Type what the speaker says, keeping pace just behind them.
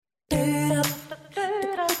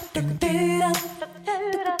Yo,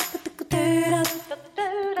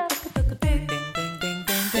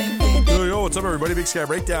 what's up, everybody? Big Sky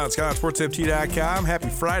Breakdown. SkylineSportsMT.com. Happy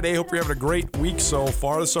Friday. Hope you're having a great week so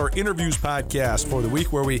far. This is our interviews podcast for the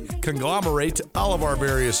week where we conglomerate all of our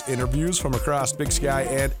various interviews from across Big Sky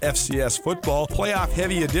and FCS football.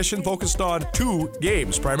 Playoff-heavy edition focused on two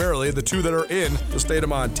games, primarily the two that are in the state of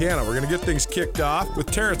Montana. We're going to get things kicked off with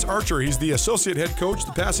Terrence Archer. He's the associate head coach,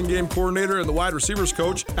 the passing game coordinator, and the wide receivers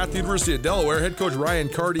coach at the University of Delaware. Head coach Ryan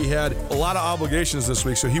Carty had a lot of obligations this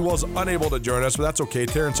week, so he was unable to join us, but that's okay.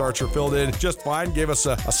 Terrence Archer filled in just fine, gave us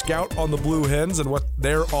a scout on the Blue Hens and what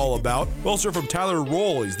they're all about. We'll also hear from Tyler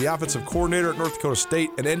Roehl. He's the offensive coordinator at North Dakota State,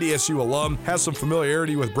 an NDSU alum, has some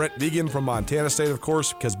familiarity with Brent Vigen from Montana State, of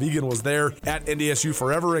course, because Vigen was there at NDSU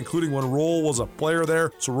forever, including when Roehl was a player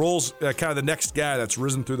there. So Roehl's kind of the next guy that's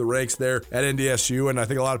risen through the ranks there at NDSU, and I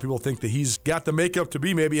think a lot of people think that he's got the makeup to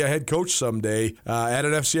be maybe a head coach someday at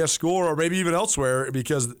an FCS school or maybe even elsewhere,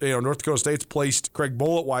 because North Dakota State's placed Craig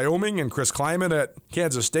Bowl at Wyoming and Chris Kleiman at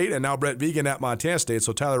Kansas State, and now Brent Vigen at Montana State.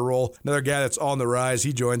 So Tyler Roehl, another guy that's on the rise,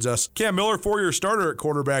 he joins us. Cam Miller, 4-year starter at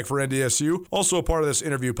quarterback for NDSU, also a part of this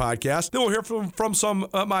interview podcast. Then we'll hear from some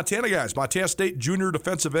Montana guys. Montana State junior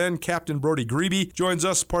defensive end Captain Brody Grebe joins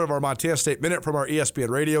us, part of our Montana State Minute from our ESPN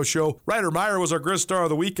radio show. Ryder Meyer was our Griz Star of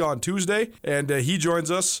the Week on Tuesday, and he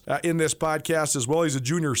joins us in this podcast as well. He's a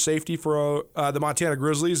junior safety for the Montana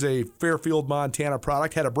Grizzlies, a Fairfield, Montana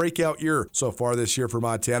product. Had a breakout year so far this year for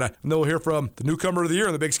Montana. And then we'll hear from the newcomer of the year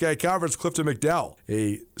in the Big Sky Conference, Clifton McDowell,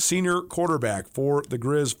 a senior quarterback for the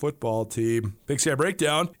Griz football team. Big Sky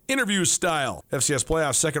Breakdown, interview style. FCS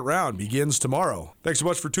playoff second round begins tomorrow. Thanks so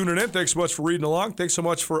much for tuning in. Thanks so much for reading along. Thanks so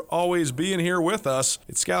much for always being here with us.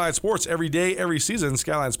 It's Skyline Sports every day, every season.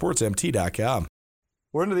 SkylineSportsMT.com.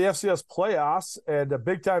 We're into the FCS playoffs and a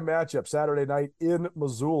big-time matchup Saturday night in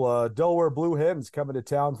Missoula. Delaware Blue Hens coming to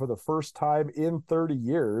town for the first time in 30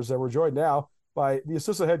 years. And we're joined now by the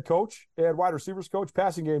assistant head coach and wide receivers coach,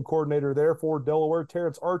 passing game coordinator there for Delaware,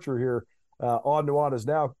 Terrence Archer here on Nuanez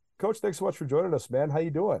Now. Coach, thanks so much for joining us, man. How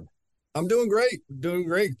you doing? I'm doing great.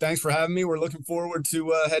 Thanks for having me. We're looking forward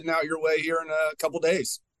to heading out your way here in a couple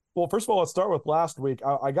days. Well, first of all, let's start with last week.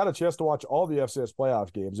 I got a chance to watch all the FCS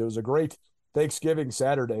playoff games. It was a great Thanksgiving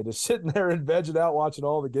Saturday, just sitting there and vegging out watching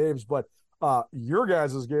all the games. But your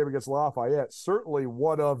guys' game against Lafayette, certainly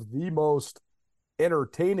one of the most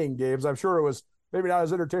entertaining games. I'm sure it was maybe not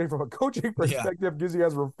as entertaining from a coaching perspective because you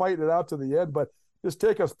guys were fighting it out to the end, but just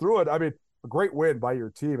take us through it. I mean, a great win by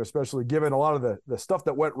your team, especially given a lot of the stuff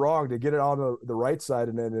that went wrong to get it on the right side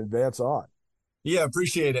and then advance on. Yeah,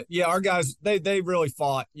 appreciate it. Yeah, our guys, they really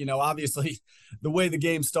fought. Obviously the way the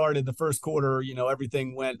game started, the first quarter,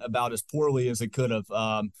 everything went about as poorly as it could have.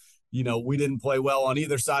 We didn't play well on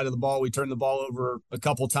either side of the ball. We turned the ball over a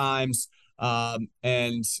couple times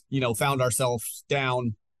and found ourselves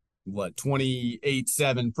down,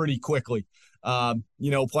 28-7 pretty quickly.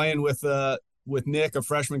 Playing with Nick, a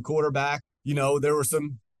freshman quarterback, there were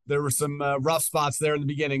some rough spots there in the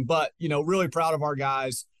beginning, but, really proud of our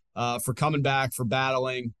guys. For coming back, for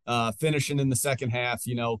battling, finishing in the second half,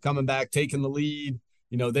 coming back, taking the lead.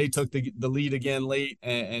 They took the lead again late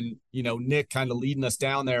and Nick kind of leading us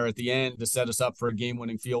down there at the end to set us up for a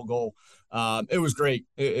game-winning field goal. It was great.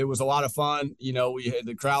 It was a lot of fun.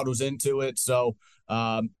 The crowd was into it. So,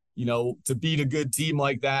 to beat a good team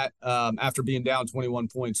like that after being down 21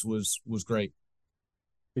 points was great.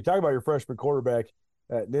 You talk about your freshman quarterback,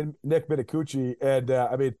 Nick Minicucci,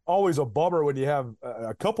 and always a bummer when you have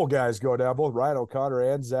a couple guys go down. Both Ryan O'Connor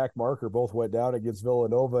and Zach Marker both went down against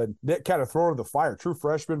Villanova, and Nick kind of thrown in the fire. True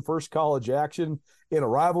freshman, first college action in a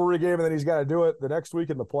rivalry game, and then he's got to do it the next week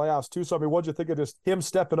in the playoffs too. So, what'd you think of just him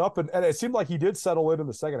stepping up? And it seemed like he did settle in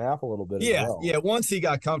the second half a little bit. Yeah, as well. Yeah. Once he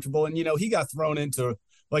got comfortable, and he got thrown into,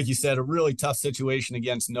 like you said, a really tough situation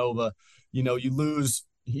against Nova. You lose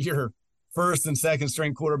your first and second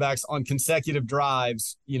string quarterbacks on consecutive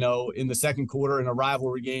drives, in the second quarter in a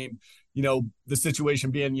rivalry game, the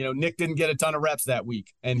situation being, Nick didn't get a ton of reps that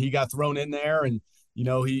week and he got thrown in there and,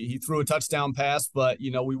 he threw a touchdown pass, but,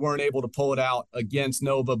 we weren't able to pull it out against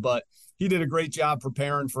Nova, but he did a great job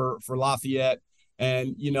preparing for Lafayette.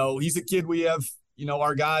 And, he's a kid we have,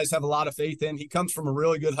 our guys have a lot of faith in. He comes from a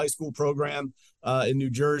really good high school program in New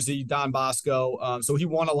Jersey, Don Bosco. So he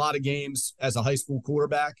won a lot of games as a high school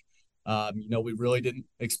quarterback. We really didn't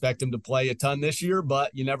expect him to play a ton this year,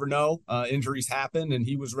 but you never know. Injuries happen, and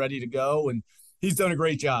he was ready to go, and he's done a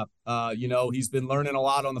great job. He's been learning a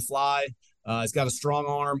lot on the fly. He's got a strong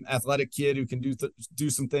arm, athletic kid who can do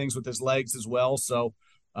some things with his legs as well. So,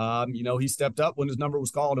 he stepped up when his number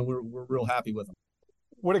was called, and we're real happy with him.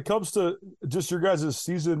 when it comes to just your guys'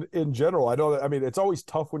 season in general, I know that, I mean, it's always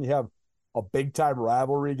tough when you have a big time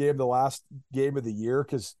rivalry game, the last game of the year,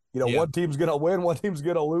 because, one team's going to win, one team's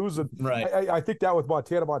going to lose. And right. I think that with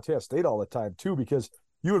Montana State all the time too, because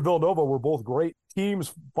you and Villanova were both great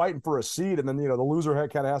teams fighting for a seed. And then, the loser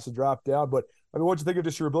kind of has to drop down. But I mean, what'd you think of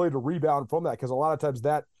just your ability to rebound from that? Because a lot of times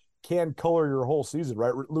that can color your whole season,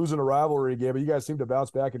 right? Losing a rivalry game, but you guys seem to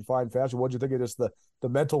bounce back in fine fashion. What'd you think of just the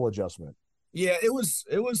mental adjustment? Yeah, it was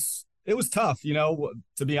tough,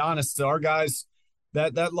 to be honest. Our guys,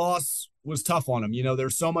 that loss was tough on them.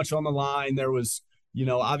 There's so much on the line. There was,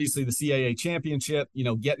 obviously the CAA championship,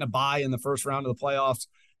 getting a bye in the first round of the playoffs,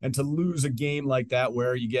 and to lose a game like that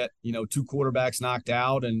where you get, two quarterbacks knocked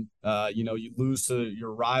out and, you lose to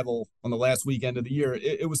your rival on the last weekend of the year.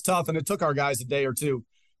 It was tough, and it took our guys a day or two,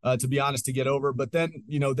 to be honest, to get over. But then,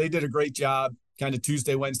 they did a great job kind of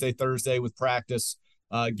Tuesday, Wednesday, Thursday with practice,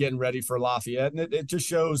 getting ready for Lafayette. And it just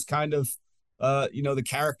shows kind of, the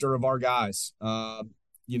character of our guys.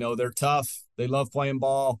 They're tough. They love playing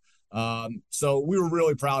ball. So we were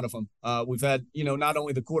really proud of them. We've had, not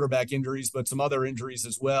only the quarterback injuries, but some other injuries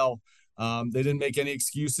as well. They didn't make any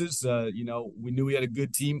excuses. We knew we had a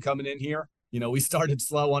good team coming in here. We started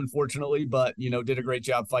slow, unfortunately, but, did a great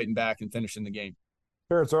job fighting back and finishing the game.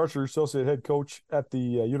 Terrence Archer, associate head coach at the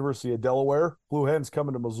University of Delaware. Blue Hens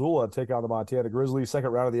coming to Missoula to take on the Montana Grizzlies, second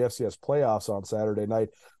round of the FCS playoffs on Saturday night.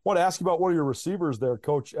 I want to ask you about one of your receivers there,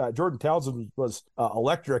 Coach. Jordan Townsend was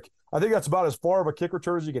electric. I think that's about as far of a kick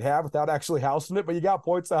return as you could have without actually housing it, but you got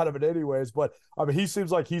points out of it anyways. But, I mean, he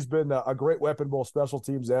seems like he's been a great weapon, both special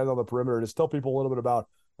teams and on the perimeter. Just tell people a little bit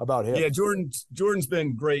about him. Yeah, Jordan's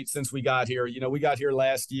been great since we got here. We got here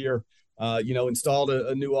last year, installed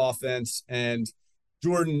a new offense, and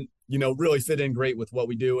Jordan, really fit in great with what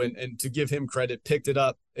we do. And to give him credit, picked it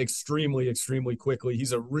up extremely, extremely quickly.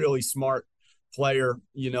 He's a really smart player,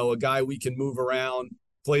 a guy we can move around,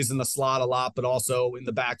 plays in the slot a lot, but also in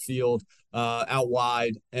the backfield, out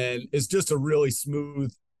wide, and is just a really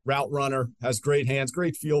smooth route runner, has great hands,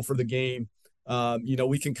 great feel for the game.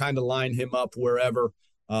 We can kind of line him up wherever,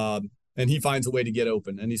 and he finds a way to get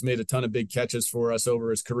open. And he's made a ton of big catches for us over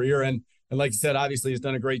his career. And like you said, obviously he's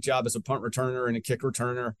done a great job as a punt returner and a kick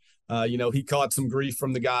returner. He caught some grief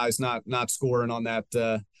from the guys not scoring on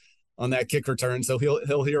that kick return. So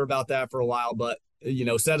he'll hear about that for a while, but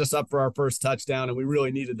set us up for our first touchdown, and we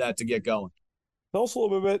really needed that to get going. Tell us a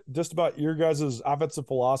little bit just about your guys' offensive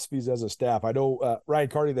philosophies as a staff. I know Ryan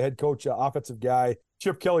Carney, the head coach, offensive guy,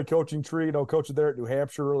 Chip Kelly coaching tree, coaching there at New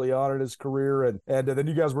Hampshire early on in his career. And then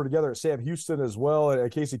you guys were together at Sam Houston as well.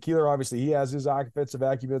 And Casey Keeler, obviously, he has his offensive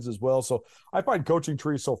acumen as well. So I find coaching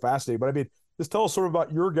tree so fascinating. But, I mean, just tell us sort of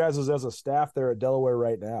about your guys as a staff there at Delaware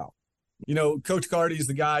right now. Coach Carney is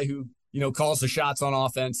the guy who, calls the shots on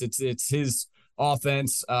offense. It's his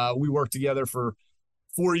offense. We worked together for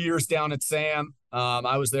 4 years down at Sam.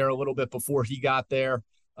 I was there a little bit before he got there.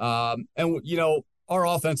 Our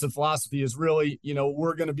offensive philosophy is really,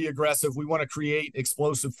 we're going to be aggressive. We want to create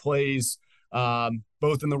explosive plays,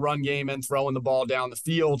 both in the run game and throwing the ball down the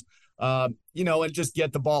field, and just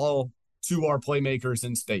get the ball to our playmakers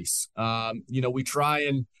in space. We try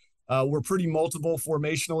and we're pretty multiple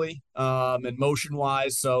formationally and motion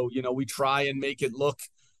wise. So, we try and make it look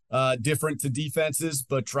different to defenses,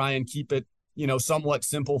 but try and keep it, somewhat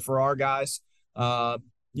simple for our guys.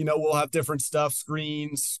 We'll have different stuff,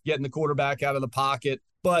 screens, getting the quarterback out of the pocket.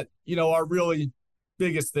 But, our really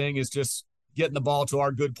biggest thing is just getting the ball to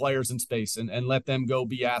our good players in space and let them go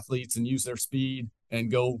be athletes and use their speed and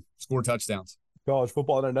go score touchdowns. College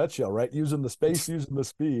football in a nutshell, right? Using the space, using the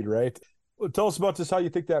speed, right? Tell us about just how you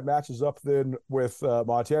think that matches up then with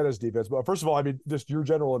Montana's defense. But first of all, I mean, just your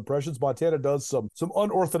general impressions. Montana does some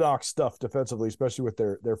unorthodox stuff defensively, especially with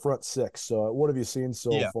their front six. So what have you seen so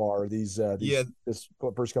far this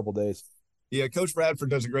first couple of days? Yeah, Coach Bradford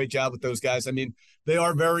does a great job with those guys. I mean, they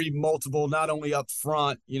are very multiple, not only up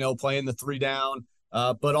front, playing the 3 down,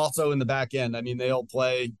 but also in the back end. I mean, they'll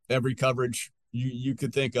play every coverage you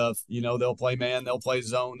could think of. They'll play man, they'll play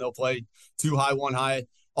zone, they'll play 2 high, 1 high,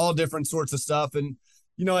 all different sorts of stuff. And,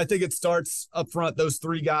 I think it starts up front, those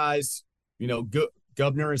 3 guys,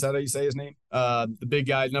 Gubner, is that how you say his name? The big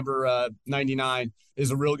guy, number 99,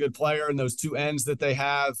 is a real good player. And those 2 ends that they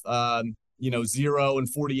have, 0 and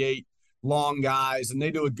 48, long guys, and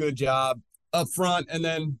they do a good job up front. And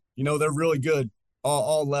then, they're really good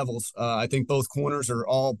all levels. I think both corners are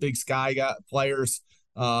all Big Sky players.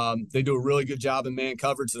 They do a really good job in man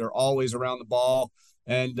coverage. They're always around the ball.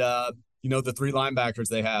 And, the 3 linebackers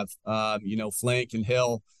they have, Flank and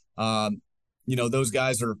Hill, those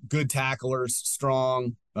guys are good tacklers,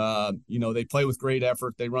 strong. They play with great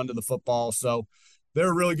effort. They run to the football. So,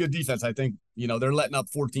 they're a really good defense. I think, they're letting up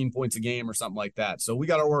 14 points a game or something like that. So we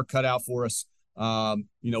got our work cut out for us.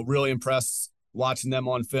 Really impressed watching them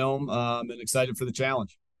on film, and excited for the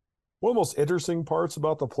challenge. One of the most interesting parts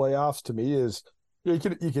about the playoffs to me is you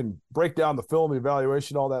can break down the film, the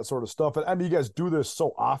evaluation, all that sort of stuff. And I mean, you guys do this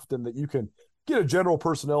so often that you can get a general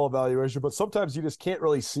personnel evaluation, but sometimes you just can't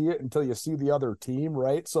really see it until you see the other team,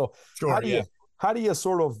 right? So sure, how do you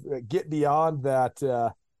sort of get beyond that?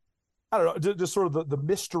 I don't know, just sort of the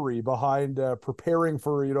mystery behind preparing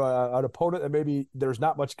for an opponent that maybe there's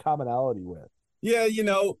not much commonality with. Yeah,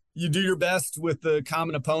 you do your best with the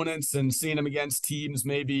common opponents and seeing them against teams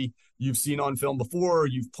maybe you've seen on film before or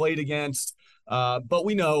you've played against. But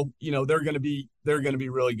we know, they're going to be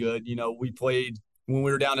really good. We played when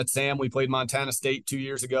we were down at Sam. We played Montana State 2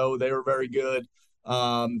 years ago. They were very good.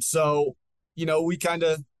 So we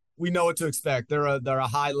know what to expect. They're a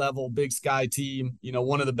high level Big Sky team.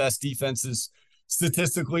 One of the best defenses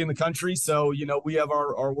statistically in the country. So, we have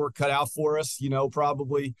our work cut out for us.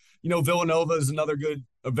 Probably, Villanova is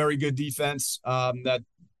a very good defense that,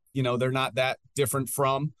 they're not that different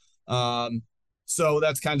from. So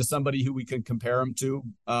that's kind of somebody who we can compare them to.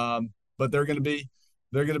 But they're going to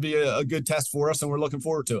be a good test for us, and we're looking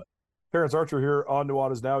forward to it. Terrence Archer here on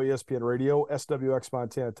Nuanez Now, ESPN Radio, SWX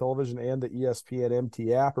Montana Television, and the ESPN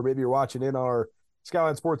MT app. Or maybe you're watching in our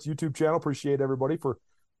Skyline Sports YouTube channel. Appreciate everybody for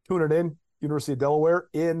tuning in. University of Delaware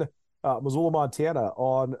in Missoula, Montana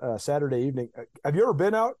on Saturday evening. Have you ever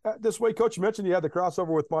been out this way, Coach? You mentioned you had the crossover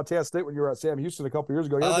with Montana State when you were at Sam Houston a couple years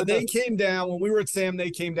ago. They came down when we were at Sam. They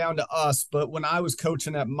came down to us, but when I was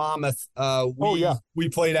coaching at Monmouth, we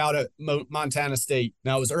played out at Montana State.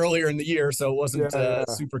 Now it was earlier in the year, so it wasn't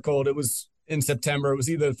super cold. It was in September. It was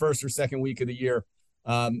either the first or second week of the year.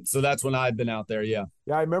 So that's when I'd been out there. Yeah,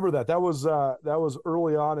 I remember that. That was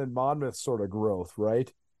early on in Monmouth's sort of growth,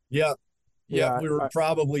 right? Yeah. Yeah, we were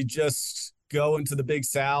probably just going to the Big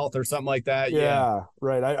South or something like that. Yeah,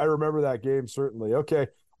 right. I remember that game, certainly. Okay,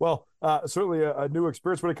 well, certainly a new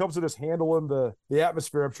experience when it comes to just handling the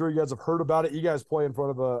atmosphere. I'm sure you guys have heard about it. You guys play in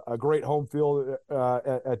front of a great home field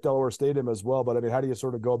at Delaware Stadium as well. But, I mean, how do you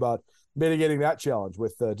sort of go about mitigating that challenge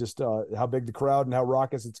with just how big the crowd and how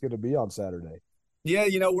raucous it's going to be on Saturday? Yeah,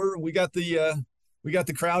 we got the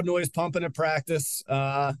crowd noise pumping at practice,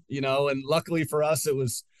 and luckily for us, it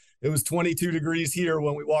was 22 degrees here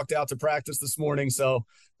when we walked out to practice this morning. So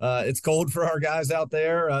it's cold for our guys out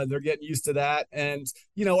there. They're getting used to that. And,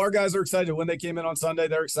 our guys are excited. When they came in on Sunday,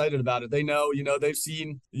 they're excited about it. They know, they've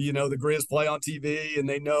seen, the Griz play on TV, and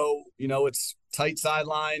they know, it's tight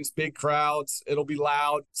sidelines, big crowds. It'll be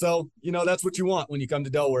loud. So, that's what you want when you come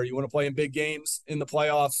to Delaware. You want to play in big games in the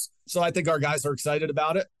playoffs. So I think our guys are excited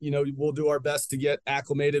about it. We'll do our best to get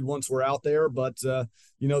acclimated once we're out there, but,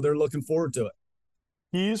 they're looking forward to it.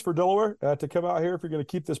 Keys for Delaware to come out here if you're going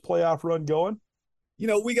to keep this playoff run going?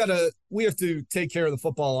 We have to take care of the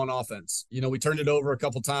football on offense. We turned it over a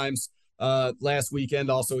couple times last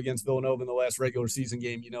weekend, also against Villanova in the last regular season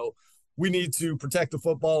game. We need to protect the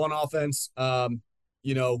football on offense. Be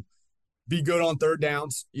good on third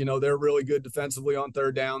downs. They're really good defensively on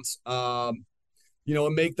third downs. And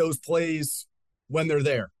make those plays when they're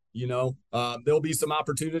there. There'll be some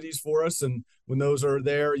opportunities for us. And when those are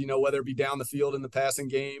there, whether it be down the field in the passing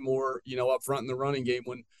game or, up front in the running game,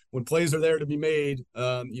 when plays are there to be made, in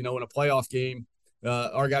a playoff game,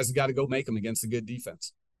 our guys have got to go make them against a good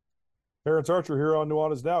defense. Terrence Archer here on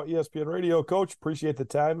Nuanez Now, ESPN Radio. Coach, appreciate the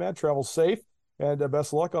time, man. Travel safe, and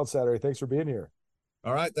best of luck on Saturday. Thanks for being here.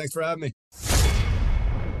 All right. Thanks for having me.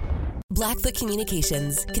 Blackfoot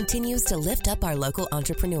Communications continues to lift up our local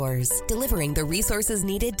entrepreneurs, delivering the resources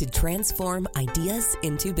needed to transform ideas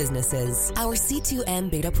into businesses. Our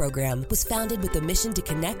C2M beta program was founded with the mission to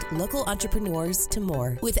connect local entrepreneurs to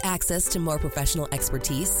more. With access to more professional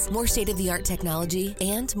expertise, more state-of-the-art technology,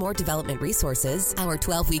 and more development resources, our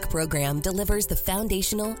 12-week program delivers the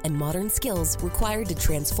foundational and modern skills required to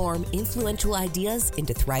transform influential ideas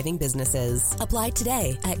into thriving businesses. Apply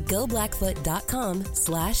today at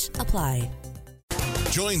goblackfoot.com/apply.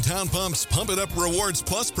 Join Town Pump's Pump It Up Rewards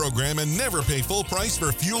Plus program and never pay full price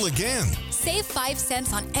for fuel again. Save 5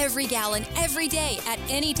 cents on every gallon every day at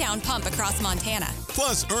any Town Pump across Montana.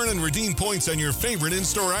 Plus, earn and redeem points on your favorite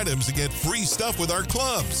in-store items to get free stuff with our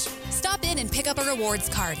clubs. Stop in and pick up a rewards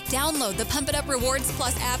card. Download the Pump It Up Rewards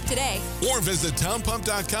Plus app today. Or visit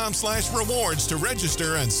townpump.com/rewards to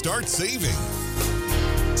register and start saving. Right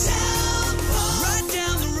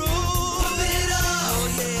down the road, pump it up, oh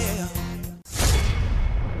yeah.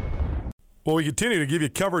 Well, we continue to give you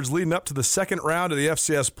coverage leading up to the second round of the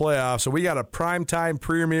FCS playoffs. So we got a primetime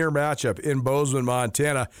premier matchup in Bozeman,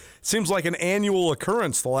 Montana. Seems like an annual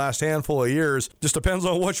occurrence the last handful of years. Just depends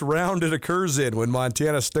on which round it occurs in when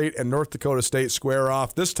Montana State and North Dakota State square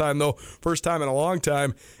off. This time, though, first time in a long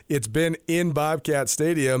time, it's been in Bobcat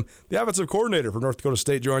Stadium. The offensive coordinator for North Dakota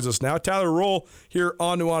State joins us now. Tyler Roehl here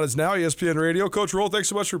on Nuanez Now, ESPN Radio. Coach Roehl, thanks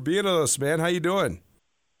so much for being with us, man. How you doing?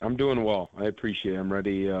 I'm doing well. I appreciate it. I'm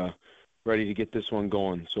ready to get this one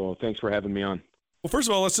going. So thanks for having me on. Well, first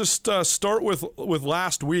of all, let's just start with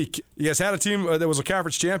last week. You guys had a team that was a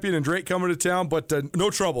conference champion and Drake coming to town, but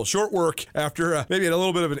no trouble. Short work after maybe a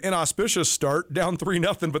little bit of an inauspicious start, down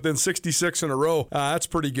 3-0, but then 66 in a row. That's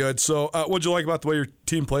pretty good. So what'd you like about the way your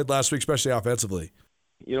team played last week, especially offensively?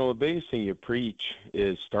 You know, the biggest thing you preach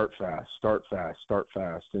is start fast, start fast, start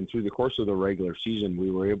fast. And through the course of the regular season,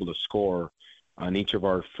 we were able to score on each of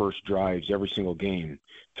our first drives every single game,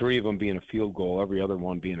 3 of them being a field goal, every other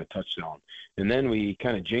one being a touchdown. And then we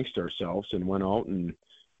kind of jinxed ourselves and went out and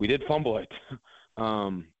we did fumble it.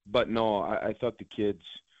 But no, I thought the kids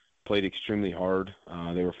played extremely hard.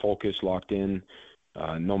 They were focused, locked in.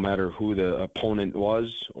 No matter who the opponent was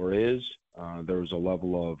or is, there was a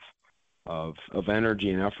level of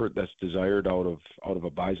energy and effort that's desired out of a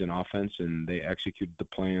Bison offense, and they executed the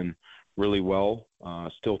plan really well.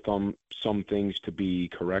 Still some things to be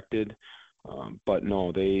corrected, but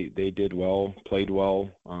no, they did well, played well.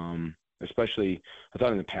 Especially, I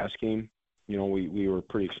thought in the pass game, you know, we were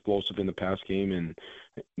pretty explosive in the pass game, and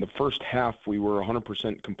the first half we were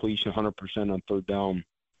 100% completion, 100% on third down,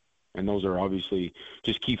 and those are obviously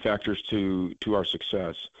just key factors to our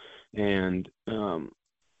success. And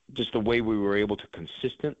just the way we were able to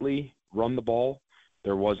consistently run the ball,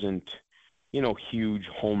 there wasn't, you know, huge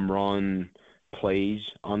home run plays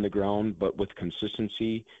on the ground, but with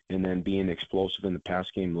consistency and then being explosive in the pass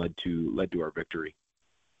game led to our victory.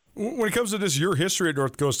 When it comes to just your history at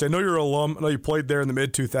North Dakota State, I know you're an alum. I know you played there in the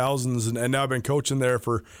mid-2000s and now been coaching there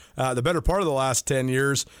for the better part of the last 10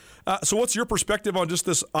 years. So what's your perspective on just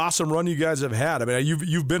this awesome run you guys have had? I mean,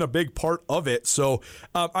 you've been a big part of it. So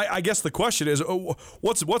I guess the question is,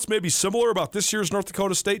 what's maybe similar about this year's North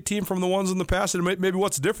Dakota State team from the ones in the past, and maybe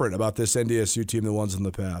what's different about this NDSU team than the ones in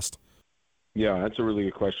the past? Yeah, that's a really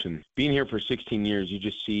good question. Being here for 16 years, you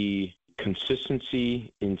just see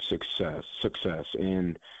consistency in success.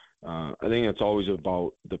 And I think it's always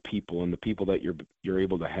about the people and the people that you're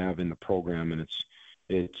able to have in the program, and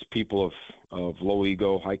it's people of low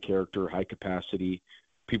ego, high character, high capacity,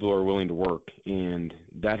 people who are willing to work, and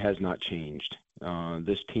that has not changed.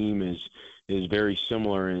 This team is very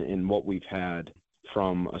similar in what we've had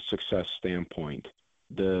from a success standpoint.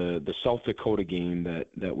 The South Dakota game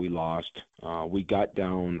that we lost, we got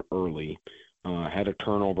down early, had a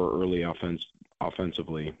turnover early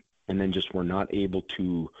offensively, and then just were not able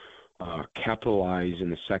to capitalize in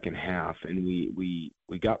the second half, and we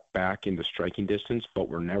got back into striking distance, but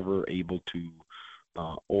were never able to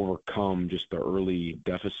overcome just the early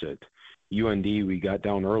deficit. UND, we got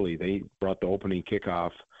down early. They brought the opening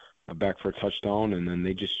kickoff back for a touchdown, and then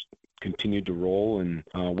they just continued to roll, and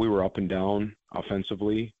we were up and down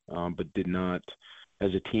offensively, but did not,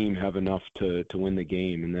 as a team, have enough to win the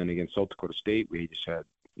game. And then against South Dakota State, we just had,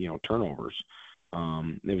 you know, turnovers.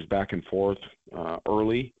 It was back and forth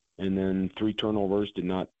early, and then 3 turnovers did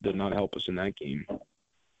not help us in that game.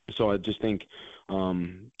 So I just think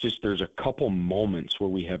there's a couple moments where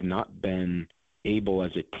we have not been able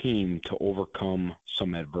as a team to overcome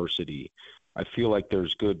some adversity. I feel like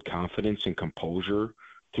there's good confidence and composure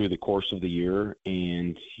through the course of the year.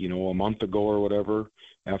 And, you know, a month ago or whatever,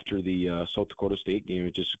 after the South Dakota State game,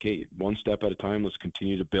 it just, okay, one step at a time, let's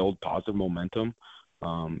continue to build positive momentum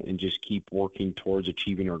and just keep working towards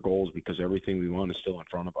achieving our goals, because everything we want is still in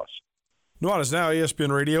front of us. Nuanez Now, ESPN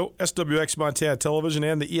Radio, SWX Montana Television,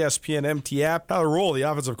 and the ESPN MT app. Tyler Roehl, the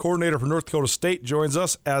offensive coordinator for North Dakota State, joins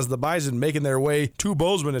us as the Bison making their way to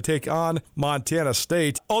Bozeman to take on Montana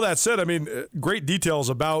State. All that said, I mean, great details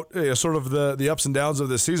about sort of the ups and downs of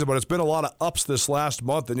this season, but it's been a lot of ups this last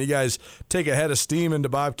month, and you guys take a head of steam into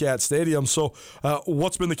Bobcat Stadium. So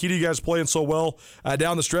what's been the key to you guys playing so well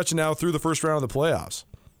down the stretch and now through the first round of the playoffs?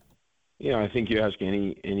 Yeah, I think you ask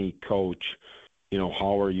any coach, you know,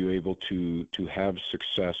 how are you able to have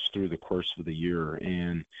success through the course of the year?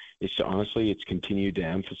 And it's continued to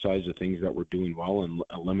emphasize the things that we're doing well and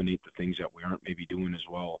eliminate the things that we aren't maybe doing as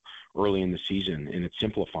well early in the season. And it's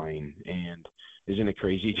simplifying. And isn't it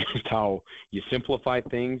crazy just how you simplify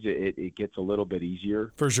things? It gets a little bit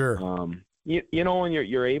easier. For sure. You know, and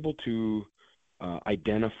you're able to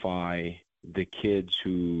identify the kids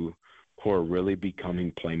who who are really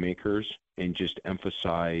becoming playmakers and just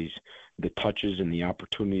emphasize the touches and the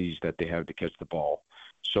opportunities that they have to catch the ball.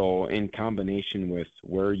 So in combination with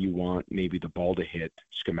where you want maybe the ball to hit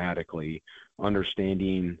schematically,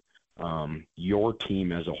 understanding your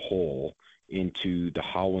team as a whole into the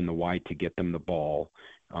how and the why to get them the ball,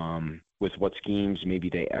 with what schemes maybe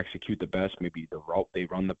they execute the best, maybe the route they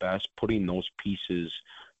run the best, putting those pieces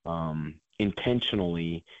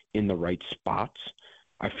intentionally in the right spots.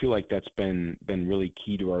 I feel like that's been really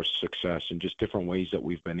key to our success, and just different ways that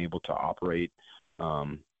we've been able to operate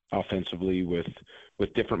offensively with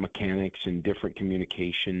different mechanics and different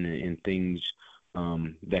communication and things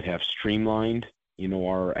that have streamlined,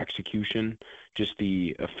 our execution. Just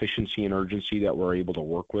the efficiency and urgency that we're able to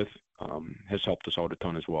work with has helped us out a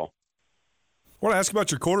ton as well. I want to ask about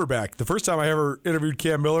your quarterback. The first time I ever interviewed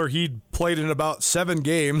Cam Miller, he played in about 7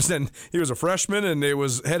 games, and he was a freshman, and it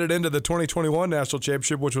was headed into the 2021 National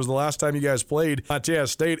Championship, which was the last time you guys played Montana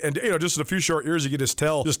State. And, just in a few short years, you could just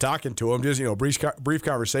tell, just talking to him, just, brief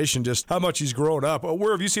conversation, just how much he's grown up.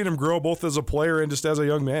 Where have you seen him grow, both as a player and just as a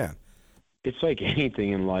young man? It's like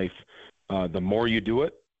anything in life. The more you do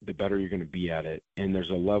it, the better you're going to be at it. And there's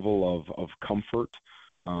a level of comfort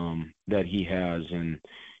that he has. And,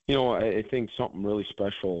 I think something really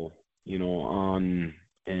special, on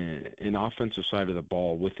an offensive side of the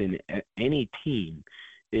ball within any team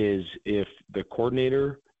is if the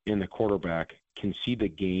coordinator and the quarterback can see the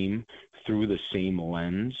game through the same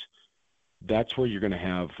lens, that's where you're going to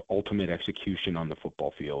have ultimate execution on the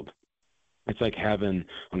football field. It's like having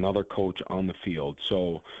another coach on the field.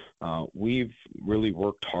 So we've really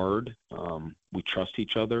worked hard. We trust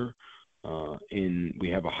each other. And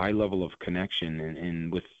we have a high level of connection,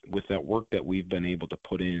 and with that work that we've been able to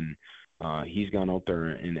put in, he's gone out there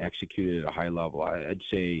and executed at a high level. I'd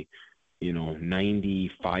say,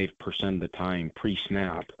 95% of the time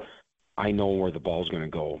pre-snap, I know where the ball's going to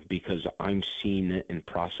go because I'm seeing it and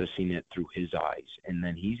processing it through his eyes, and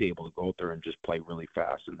then he's able to go out there and just play really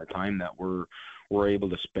fast. And the time that we're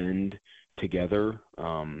able to spend together,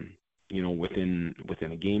 within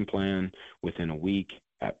a game plan, within a week,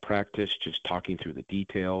 at practice, just talking through the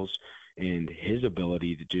details, and his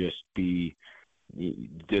ability to just be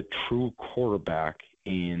the true quarterback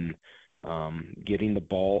in getting the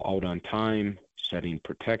ball out on time, setting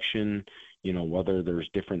protection, whether there's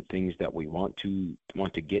different things that we want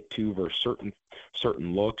to get to versus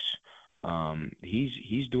certain looks.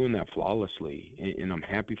 He's doing that flawlessly, and I'm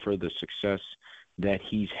happy for the success that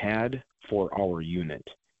he's had for our unit.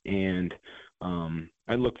 And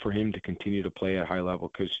I look for him to continue to play at a high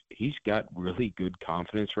level because he's got really good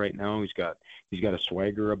confidence right now. He's got a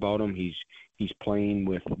swagger about him. He's playing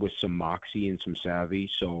with some moxie and some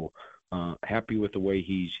savvy. So happy with the way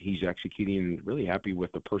he's executing, and really happy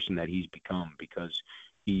with the person that he's become because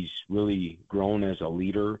he's really grown as a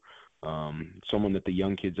leader, someone that the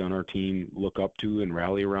young kids on our team look up to and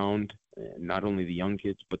rally around. Not only the young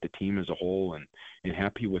kids, but the team as a whole, and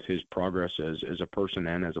happy with his progress as a person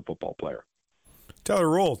and as a football player. Tyler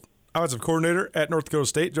Roehl, offensive coordinator at North Dakota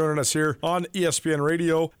State, joining us here on ESPN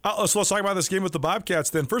Radio. Let's talk about this game with the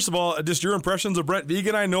Bobcats then. First of all, just your impressions of Brent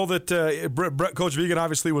Vigen. I know that Coach Vigen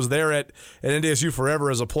obviously was there at NDSU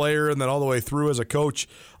forever as a player, and then all the way through as a coach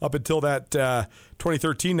up until that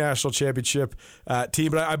 2013 National Championship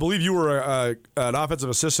team. But I believe you were an offensive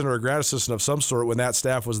assistant or a grad assistant of some sort when that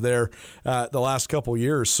staff was there the last couple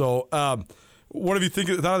years. So what have you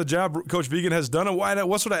thought of the job Coach Vigen has done, and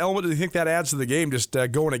what sort of element do you think that adds to the game, just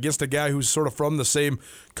going against a guy who's sort of from the same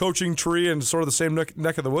coaching tree and sort of the same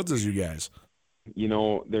neck of the woods as you guys?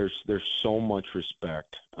 There's so much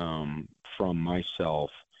respect from myself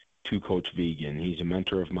to Coach Vigen. He's a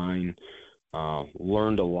mentor of mine.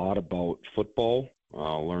 Learned a lot about football,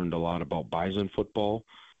 learned a lot about Bison football.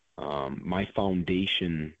 My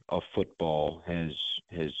foundation of football has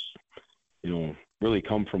really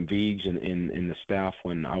come from Vigs and the staff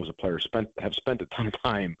when I was a player. Have spent a ton of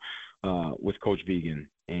time with Coach Vigen,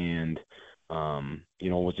 and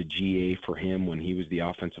was a GA for him when he was the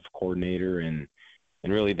offensive coordinator, and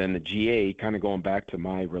really then the GA, kind of going back to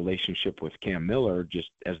my relationship with Cam Miller, just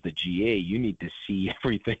as the GA, you need to see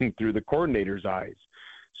everything through the coordinator's eyes.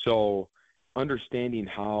 So understanding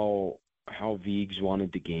how Vigs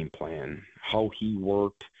wanted the game plan, how he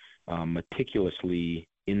worked meticulously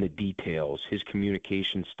in the details, his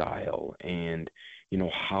communication style, and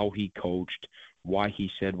how he coached, why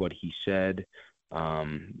he said what he said,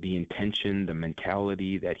 the intention, the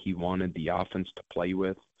mentality that he wanted the offense to play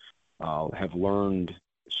with. Have learned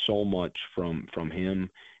so much from him.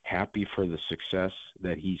 Happy for the success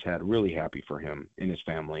that he's had. Really happy for him and his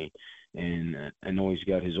family, And I know he's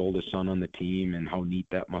got his oldest son on the team, and how neat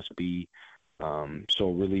that must be.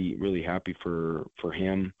 So really, really happy for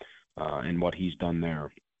him and what he's done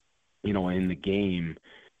there. In the game,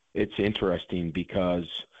 it's interesting because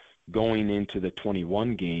going into the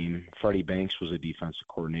 21 game, Freddie Banks was a defensive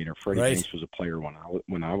coordinator. Freddie Banks was a player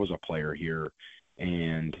when I was a player here,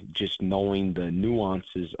 and just knowing the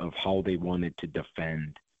nuances of how they wanted to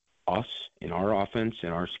defend us in our offense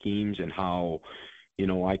and our schemes, and how,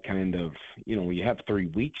 I kind of, you have 3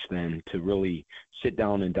 weeks then to really sit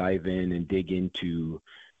down and dive in and dig into,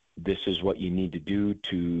 this is what you need to do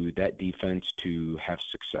to that defense to have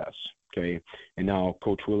success. Okay. And now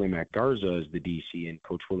Coach Willie Mack Garza is the DC, and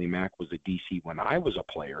Coach Willie Mack was the DC when I was a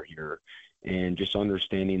player here, and just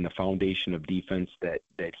understanding the foundation of defense that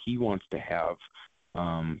he wants to have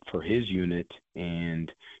for his unit,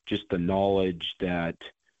 and just the knowledge that,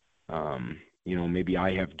 maybe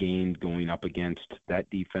I have gained going up against that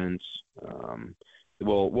defense,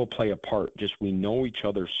 will play a part. Just, we know each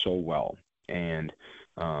other so well, and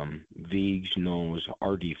Viggs knows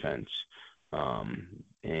our defense.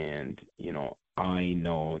 And I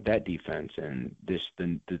know that defense, and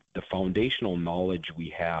the foundational knowledge we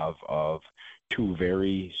have of two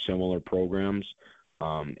very similar programs.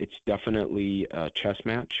 It's definitely a chess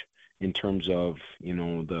match in terms of,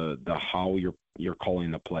 the how you're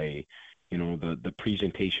calling the play, the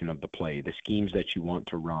presentation of the play, the schemes that you want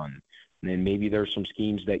to run. And then maybe there's some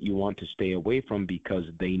schemes that you want to stay away from because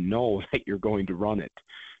they know that you're going to run it.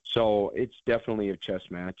 So it's definitely a chess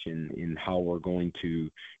match in how we're going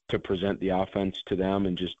to present the offense to them,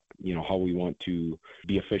 and just, how we want to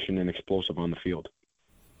be efficient and explosive on the field.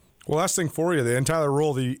 Well, last thing for you then, Tyler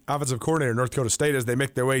Roehl, the offensive coordinator of North Dakota State, as they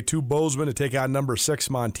make their way to Bozeman to take on number 6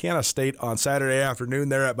 Montana State on Saturday afternoon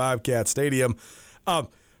there at Bobcat Stadium. From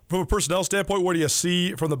a personnel standpoint, what do you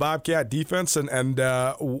see from the Bobcat defense, and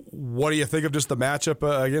what do you think of just the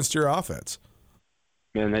matchup against your offense?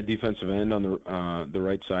 Man, that defensive end on the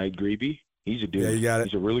right side, Grebe, he's a dude. Yeah, you got it.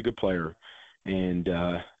 He's a really good player. And,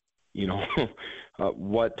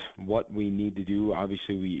 what we need to do,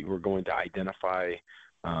 obviously we're going to identify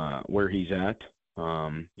where he's at.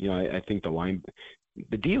 I think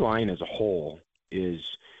the D-line as a whole is,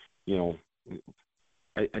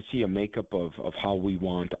 I see a makeup of how we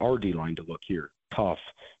want our D-line to look here. Tough,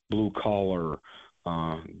 blue collar,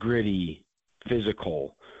 gritty,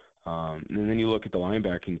 physical. And then you look at the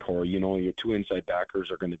linebacking core, your 2 inside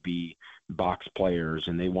backers are going to be box players,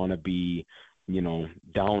 and they want to be,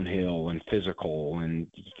 downhill and physical, and,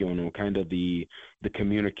 kind of the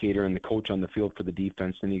communicator and the coach on the field for the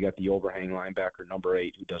defense. Then you got the overhang linebacker, number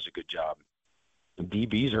 8, who does a good job. The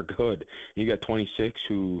DBs are good. You got 26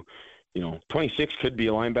 who, 26 could be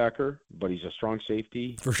a linebacker, but he's a strong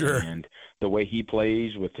safety. For sure. And the way he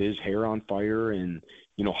plays with his hair on fire, and,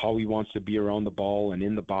 how he wants to be around the ball and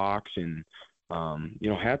in the box. And,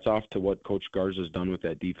 hats off to what Coach Garza has done with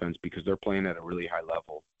that defense, because they're playing at a really high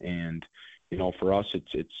level. And, for us,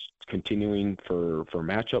 it's continuing for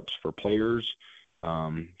matchups, for players.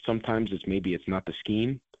 Sometimes it's not the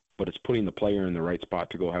scheme, but it's putting the player in the right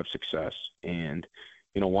spot to go have success. And,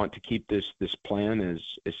 want to keep this plan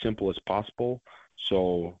as simple as possible,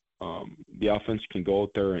 so the offense can go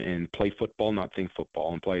out there and play football, not think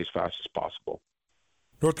football, and play as fast as possible.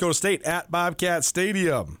 North Dakota State at Bobcat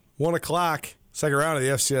Stadium, 1 o'clock, second round of the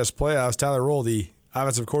FCS playoffs. Tyler Roehl, the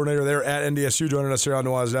offensive coordinator there at NDSU, joining us here on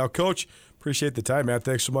Nuanez Now. Coach, appreciate the time, man.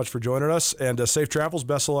 Thanks so much for joining us, and safe travels.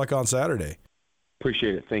 Best of luck on Saturday.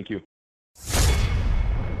 Appreciate it. Thank you.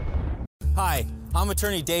 Hi, I'm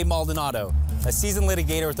attorney Dave Maldonado, a seasoned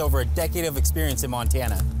litigator with over a decade of experience in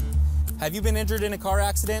Montana. Have you been injured in a car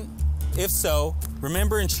accident? If so,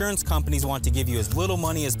 remember, insurance companies want to give you as little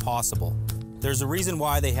money as possible. There's a reason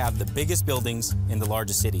why they have the biggest buildings in the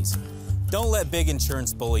largest cities. Don't let big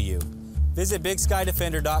insurance bully you. Visit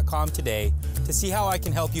BigSkyDefender.com today to see how I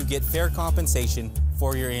can help you get fair compensation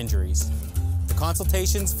for your injuries. The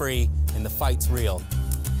consultation's free and the fight's real.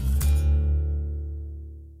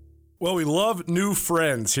 Well, we love new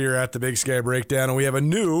friends here at the Big Sky Breakdown, and we have a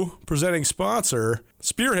new presenting sponsor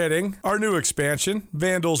spearheading our new expansion,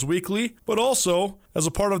 Vandals Weekly, but also as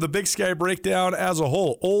a part of the Big Sky Breakdown as a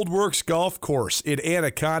whole, Old Works Golf Course in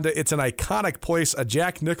Anaconda. It's an iconic place, a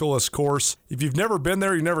Jack Nicklaus course. If you've never been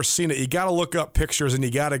there, you've never seen it, you got to look up pictures and you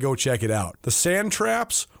got to go check it out. The sand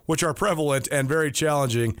traps, which are prevalent and very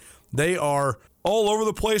challenging, they are all over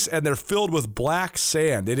the place, and they're filled with black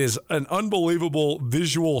sand. It is an unbelievable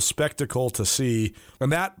visual spectacle to see.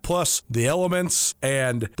 And that, plus the elements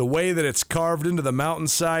and the way that it's carved into the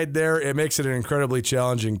mountainside there, it makes it an incredibly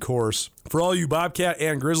challenging course. For all you Bobcat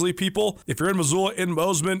and Grizzly people, if you're in Missoula, in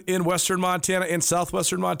Bozeman, in western Montana, in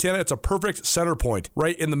southwestern Montana, it's a perfect center point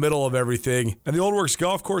right in the middle of everything. And the Old Works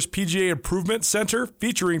Golf Course PGA Improvement Center,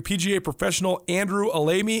 featuring PGA professional Andrew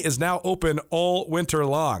Alamy, is now open all winter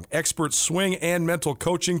long. Expert swing and mental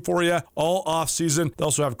coaching for you all off season. They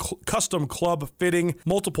also have custom club fitting,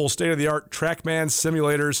 multiple state-of-the-art TrackMan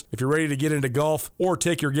simulators. If you're ready to get into golf or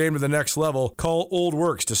take your game to the next level, call Old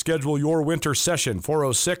Works to schedule your winter session.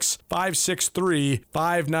 406-563-5989.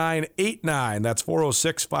 That's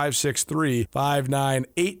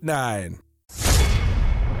 406-563-5989.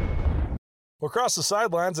 We're across the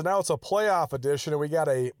sidelines, and now it's a playoff edition, and we got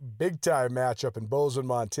a big-time matchup in Bozeman,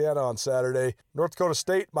 Montana on Saturday. North Dakota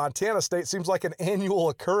State, Montana State seems like an annual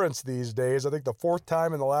occurrence these days. I think the fourth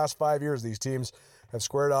time in the last 5 years these teams have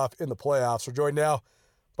squared off in the playoffs. We're joined now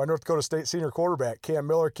by North Dakota State senior quarterback Cam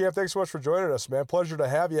Miller. Cam, thanks so much for joining us, man. Pleasure to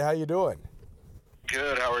have you. How you doing?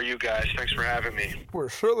 Good. How are you guys? Thanks for having me. We're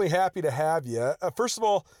certainly happy to have you. First of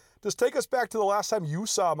all, just take us back to the last time you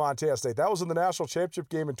saw Montana State. That was in the national championship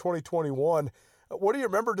game in 2021. What do you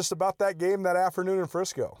remember just about that game that afternoon in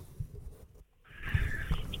Frisco?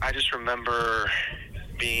 I just remember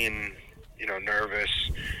being, nervous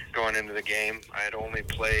going into the game. I had only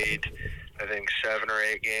played, I think, 7 or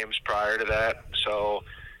 8 games prior to that, so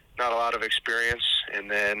not a lot of experience. And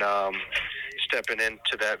then stepping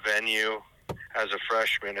into that venue as a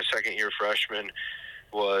freshman, a second-year freshman,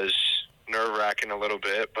 was nerve-wracking a little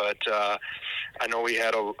bit. But I know we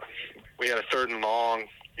had a 3rd and long,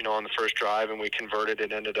 on the first drive, and we converted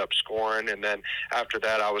and ended up scoring. And then after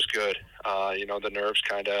that, I was good. The nerves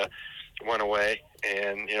kind of went away.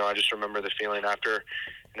 And, I just remember the feeling after,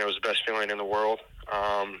 it was the best feeling in the world.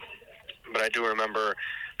 But I do remember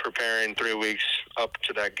preparing 3 weeks up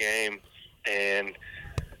to that game and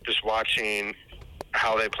just watching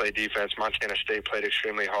how they play defense. Montana State played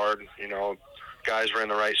extremely hard. Guys were in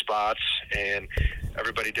the right spots, and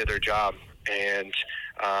everybody did their job. And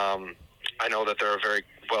I know that they're a very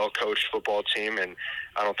well-coached football team, and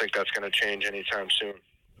I don't think that's going to change anytime soon.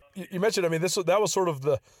 You mentioned, that was sort of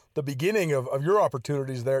the beginning of your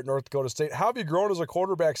opportunities there at North Dakota State. How have you grown as a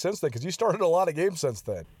quarterback since then? Because you started a lot of games since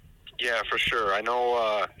then. Yeah, for sure. I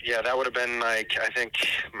know, that would have been I think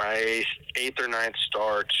my 8th or 9th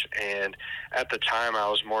start, and at the time I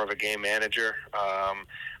was more of a game manager. I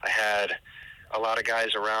had a lot of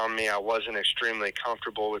guys around me. I wasn't extremely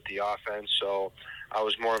comfortable with the offense, so I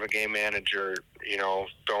was more of a game manager,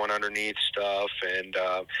 throwing underneath stuff. And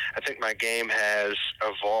I think my game has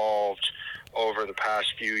evolved over the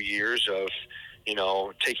past few years of,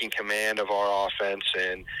 taking command of our offense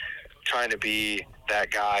and trying to be that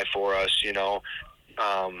guy for us,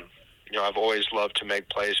 I've always loved to make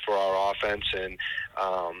plays for our offense, and,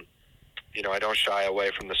 I don't shy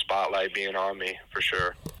away from the spotlight being on me, for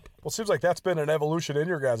sure. Well, it seems like that's been an evolution in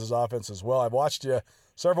your guys' offense as well. I've watched you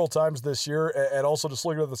several times this year, and also just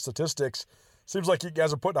looking at the statistics, seems like you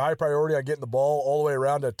guys are putting a high priority on getting the ball all the way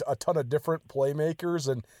around a ton of different playmakers,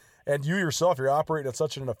 and you yourself, you're operating at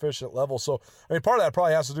such an efficient level. So, part of that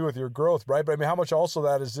probably has to do with your growth, right? But, how much also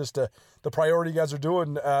that is just the priority you guys are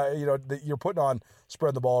doing, that you're putting on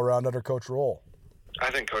spreading the ball around under Coach Roehl? I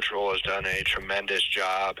think Coach Roehl has done a tremendous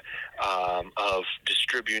job of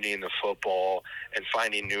distributing the football and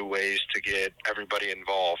finding new ways to get everybody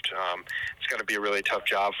involved. It's going to be a really tough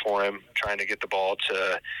job for him, trying to get the ball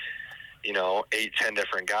to, 8-10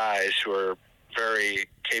 different guys who are very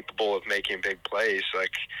capable of making big plays.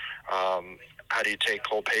 How do you take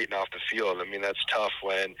Cole Payton off the field? That's tough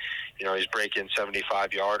when, he's breaking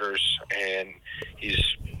 75-yarders, and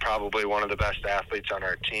he's probably one of the best athletes on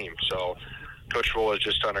our team. So Coach Roehl has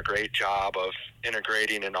just done a great job of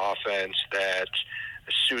integrating an offense that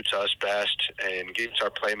suits us best and gets our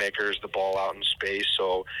playmakers the ball out in space.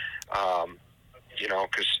 So,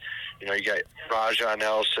 because, you got Rajah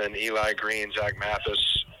Nelson, Eli Green, Zach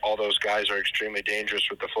Mathis, all those guys are extremely dangerous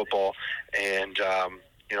with the football, and,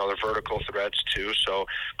 they're vertical threats too. So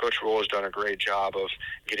Coach Roehl has done a great job of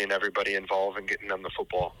getting everybody involved and getting them the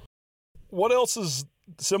football. What else is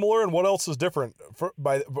similar and what else is different for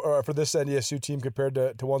this NDSU team compared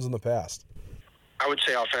to ones in the past? I would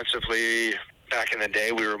say offensively, back in the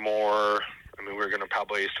day, we were more, we were going to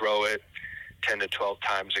probably throw it 10 to 12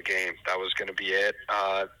 times a game. That was going to be it.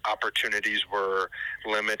 Opportunities were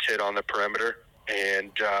limited on the perimeter.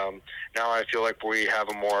 And now I feel like we have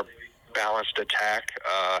a more balanced attack,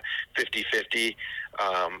 50-50,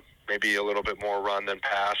 maybe a little bit more run than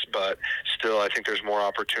pass, but still I think there's more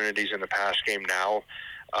opportunities in the pass game now,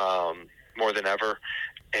 more than ever.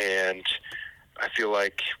 And I feel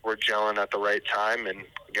like we're gelling at the right time, and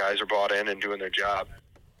guys are bought in and doing their job.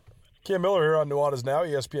 Cam Miller here on Nuanez Now,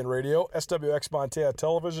 ESPN Radio, SWX Montana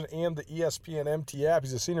Television, and the ESPN MT app.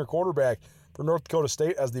 He's a senior quarterback for North Dakota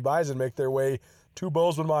State as the Bison make their way to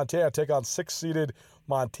Bozeman, Montana, take on 6th-seeded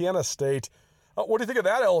Montana State. What do you think of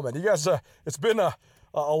that element? You guys, it's been a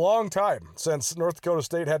long time since North Dakota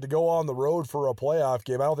State had to go on the road for a playoff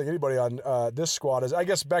game. I don't think anybody on this squad is. I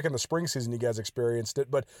guess back in the spring season you guys experienced it,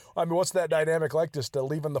 but I mean, what's that dynamic like, just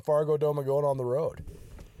leaving the Fargo Dome and going on the road?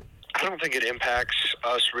 I don't think it impacts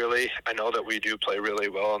us really. I know that we do play really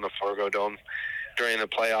well in the Fargo Dome during the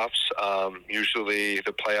playoffs. Usually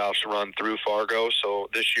the playoffs run through Fargo, so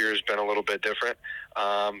this year has been a little bit different.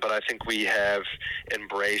 But I think we have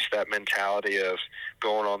embraced that mentality of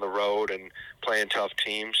going on the road and playing tough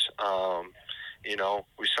teams.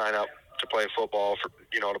 We sign up to play football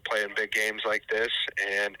to play in big games like this,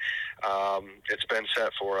 and it's been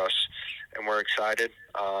set for us. And we're excited.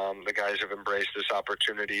 The guys have embraced this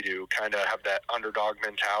opportunity to kind of have that underdog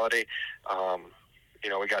mentality.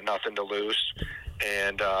 We got nothing to lose,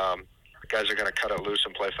 and guys are going to cut it loose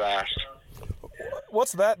and play fast.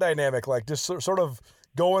 What's that dynamic like? Just sort of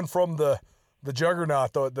going from the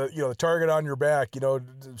juggernaut, the target on your back,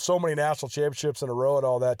 so many national championships in a row and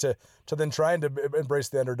all that, to then trying to embrace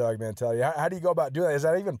the underdog mentality. How do you go about doing that? Is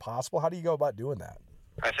that even possible? How do you go about doing that?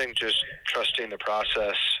 I think just trusting the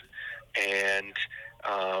process and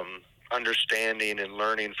understanding and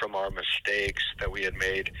learning from our mistakes that we had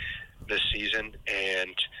made this season.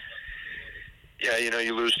 And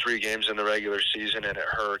you lose 3 games in the regular season and it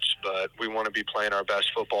hurts, but we want to be playing our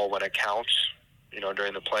best football when it counts,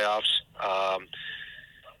 during the playoffs.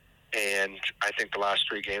 And I think the last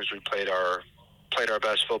 3 games we played our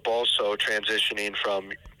best football. So transitioning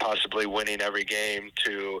from possibly winning every game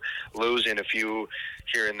to losing a few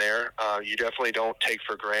here and there, you definitely don't take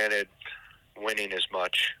for granted winning as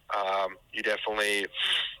much. You definitely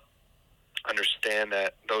understand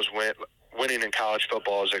that winning in college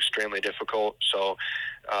football is extremely difficult. So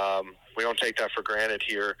we don't take that for granted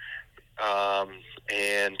here.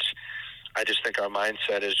 And I just think our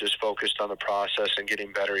mindset is just focused on the process and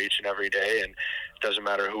getting better each and every day. And it doesn't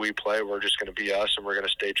matter who we play, we're just going to be us, and we're going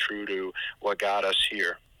to stay true to what got us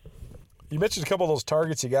here. You mentioned a couple of those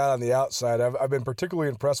targets you got on the outside. I've been particularly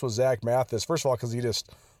impressed with Zach Mathis. First of all, because he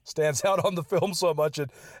just stands out on the film so much, and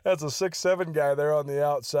that's a 6'7" guy there on the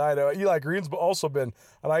outside. Eli Green's also been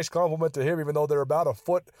a nice compliment to him, even though they're about a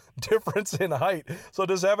foot difference in height. So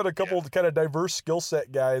just having a couple of kind of diverse skill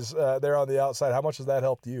set guys there on the outside, how much has that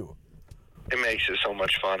helped you? It makes it so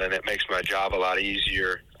much fun, and it makes my job a lot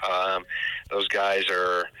easier. Those guys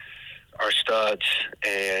are studs,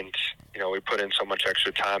 and we put in so much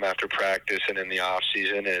extra time after practice and in the off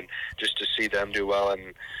season, and just to see them do well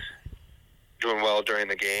and doing well during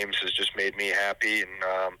the games has just made me happy. And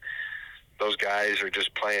those guys are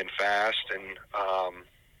just playing fast, and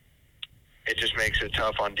it just makes it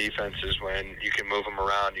tough on defenses when you can move them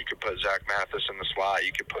around. You can put Zach Mathis in the slot.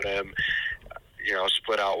 You can put him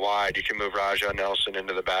split out wide. You can move Rajah Nelson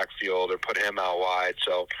into the backfield or put him out wide.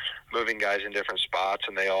 So moving guys in different spots,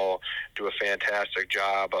 and they all do a fantastic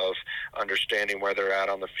job of understanding where they're at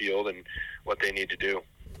on the field and what they need to do.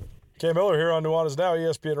 Cam Miller here on Nuanez Now,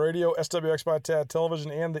 ESPN Radio, SWX Montana Television,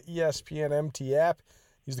 and the ESPN MT app.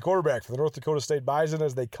 He's the quarterback for the North Dakota State Bison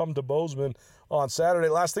as they come to Bozeman on Saturday.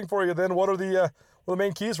 Last thing for you then, what are the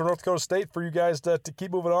main keys for North Dakota State for you guys to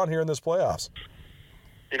keep moving on here in this playoffs?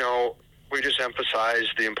 We just emphasize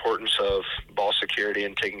the importance of ball security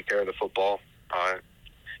and taking care of the football.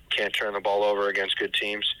 Can't turn the ball over against good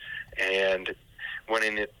teams, and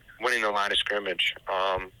winning the line of scrimmage.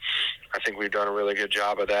 I think we've done a really good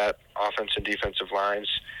job of that. Offense and defensive lines,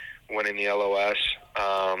 winning the LOS.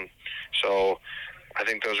 So I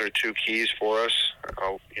think those are 2 keys for us.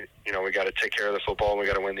 We got to take care of the football, and we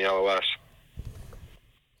got to win the LOS.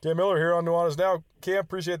 Cam Miller here on Nuanez Now. Cam,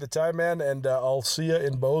 appreciate the time, man, and I'll see you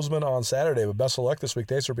in Bozeman on Saturday. But best of luck this week.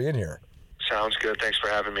 Thanks for being here. Sounds good. Thanks for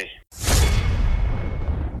having me.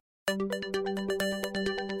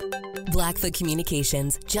 Blackfoot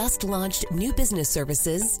Communications just launched new business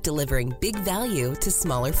services delivering big value to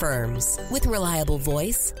smaller firms. With reliable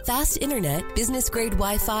voice, fast internet, business-grade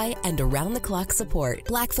Wi-Fi, and around-the-clock support,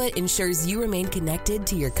 Blackfoot ensures you remain connected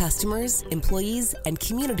to your customers, employees, and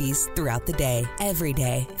communities throughout the day, every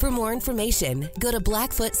day. For more information, go to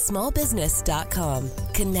blackfootsmallbusiness.com.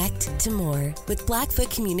 Connect to more with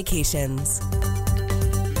Blackfoot Communications.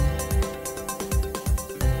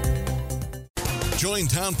 Join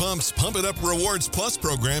Town Pump's Pump It Up Rewards Plus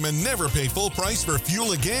program and never pay full price for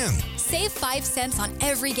fuel again. Save 5 cents on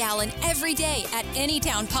every gallon every day at any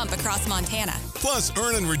town pump across Montana. Plus,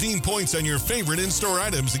 earn and redeem points on your favorite in-store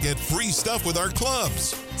items to get free stuff with our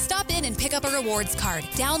clubs. Stop in and pick up a rewards card.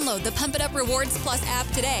 Download the Pump It Up Rewards Plus app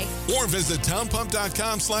today. Or visit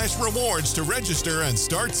townpump.com/rewards to register and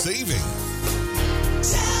start saving.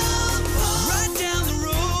 Right down the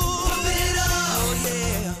road, pump it up, oh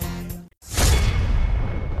yeah.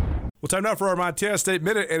 Well, time now for our Montana State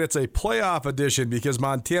Minute, and it's a playoff edition because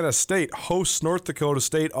Montana State hosts North Dakota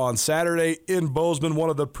State on Saturday in Bozeman, one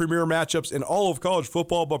of the premier matchups in all of college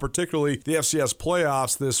football, but particularly the FCS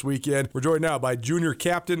playoffs this weekend. We're joined now by junior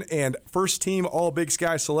captain and first-team All-Big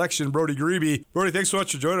Sky selection, Brody Grebe. Brody, thanks so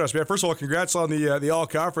much for joining us, man. First of all, congrats on the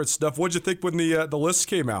all-conference stuff. What'd you think when the lists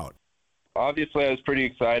came out? Obviously, I was pretty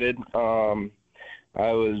excited. I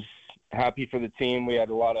was happy for the team. We had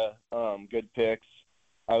a lot of good picks.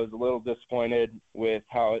 I was a little disappointed with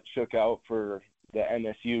how it shook out for the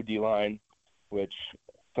MSU D-line, which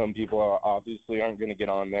some people obviously aren't going to get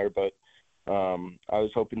on there, but I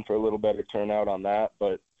was hoping for a little better turnout on that.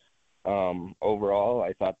 But overall,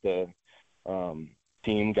 I thought the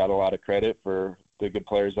team got a lot of credit for the good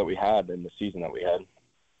players that we had in the season that we had.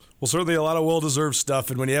 Well, certainly a lot of well-deserved stuff,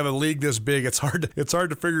 and when you have a league this big, it's hard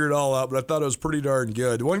to figure it all out, but I thought it was pretty darn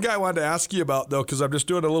good. One guy I wanted to ask you about, though, because I'm just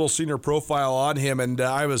doing a little senior profile on him, and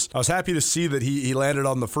I was happy to see that he landed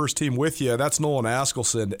on the first team with you. That's Nolan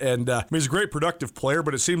Askelson, and he's a great productive player,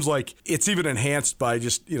 but it seems like it's even enhanced by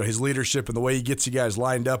just his leadership and the way he gets you guys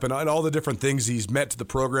lined up and all the different things he's meant to the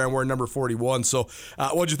program. We're number 41, so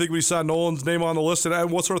what did you think when you saw Nolan's name on the list,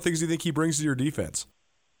 and what sort of things do you think he brings to your defense?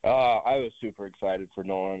 I was super excited for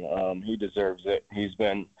Nolan. He deserves it. He's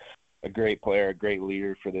been a great player, a great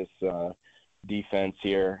leader for this defense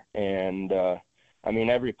here. And,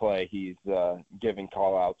 every play he's giving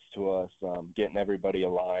call-outs to us, getting everybody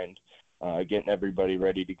aligned, getting everybody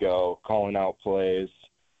ready to go, calling out plays,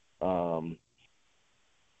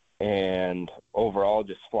 and overall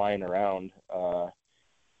just flying around.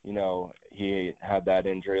 He had that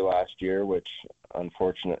injury last year, which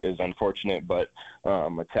is unfortunate, but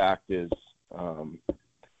attacked his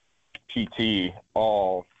PT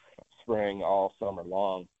all spring, all summer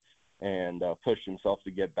long, and pushed himself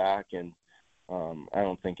to get back. And I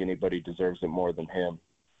don't think anybody deserves it more than him.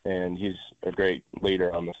 And he's a great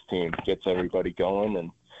leader on this team, gets everybody going.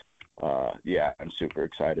 And I'm super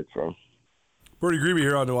excited for him. Brody Grebe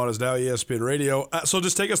here on Nuanez Now, ESPN Radio. So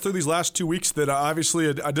just take us through these last 2 weeks that obviously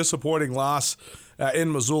a disappointing loss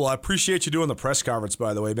in Missoula. I appreciate you doing the press conference,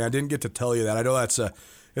 by the way, man. I didn't get to tell you that. I know it's a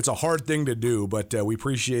hard thing to do, but we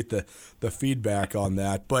appreciate the feedback on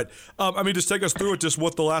that. But, just take us through it, just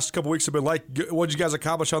what the last couple weeks have been like. What did you guys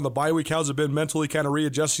accomplish on the bye week? How's it been mentally kind of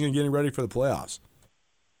readjusting and getting ready for the playoffs?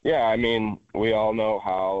 Yeah, we all know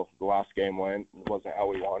how the last game went. It wasn't how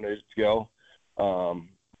we wanted it to go.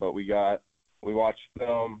 But we watched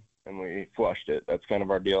film and we flushed it. That's kind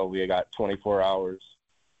of our deal. We got 24 hours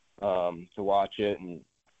to watch it and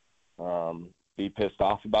be pissed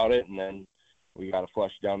off about it, and then we got to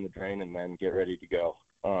flush down the drain and then get ready to go.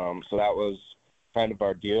 So that was kind of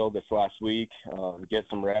our deal this last week. Get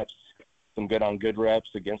some reps, some good reps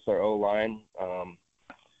against our O-line,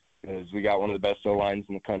 because we got one of the best O-lines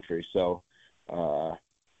in the country. So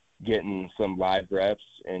getting some live reps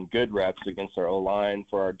and good reps against our O-line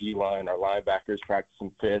for our D-line, our linebackers,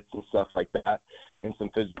 practicing fits and stuff like that, and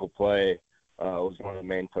some physical play was one of the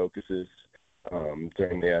main focuses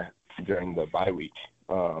during the bye week.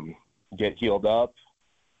 Get healed up,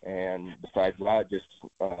 and besides that, just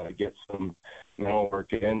get some mental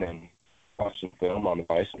work in and watch some film on the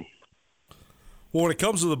Bison. Well, when it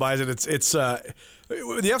comes to the Bison, it's the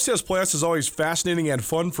FCS playoffs is always fascinating and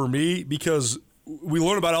fun for me because we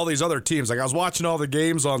learn about all these other teams. Like I was watching all the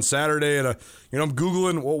games on Saturday, and I'm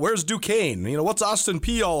Googling, well, where's Duquesne? What's Austin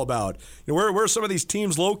Peay all about? Where are some of these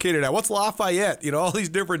teams located at? What's Lafayette? All these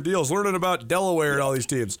different deals. Learning about Delaware and all these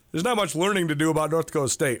teams. There's not much learning to do about North Dakota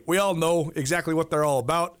State. We all know exactly what they're all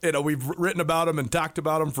about. We've written about them and talked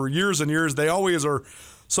about them for years and years. They always are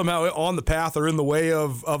somehow on the path or in the way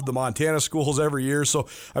of the Montana schools every year. So,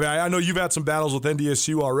 I know you've had some battles with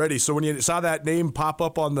NDSU already. So when you saw that name pop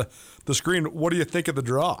up on the screen, what do you think of the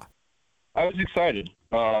draw? I was excited.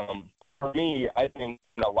 For me, I think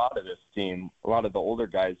a lot of this team, a lot of the older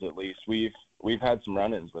guys at least, we've had some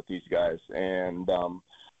run-ins with these guys. And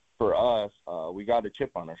for us, we got a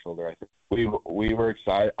chip on our shoulder, I think. We were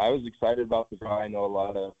excited. I was excited about the draw. I know a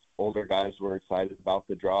lot of older guys were excited about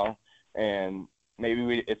the draw. And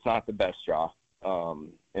maybe it's not the best draw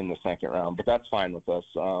in the second round, but that's fine with us.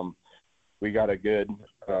 We got a good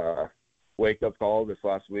wake-up call this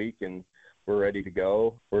last week, and we're ready to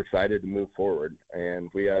go. We're excited to move forward,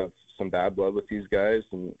 and we have some bad blood with these guys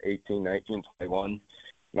in 18, 19, 21,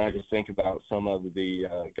 And I just think about some of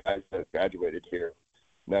the guys that graduated here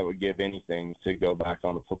that would give anything to go back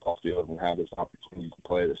on the football field and have this opportunity to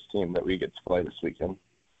play this team that we get to play this weekend.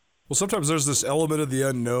 Well, sometimes there's this element of the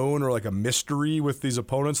unknown or like a mystery with these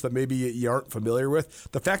opponents that maybe you aren't familiar with.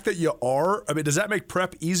 The fact that you are, I mean, does that make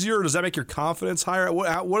prep easier or does that make your confidence higher?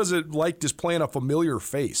 What is it like just playing a familiar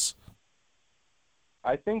face?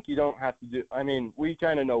 I think you don't have to do – I mean, we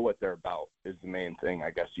kind of know what they're about is the main thing,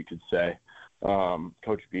 I guess you could say.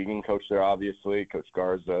 Coach Began coached there, obviously. Coach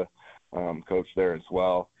Garza coached there as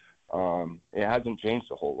well. It hasn't changed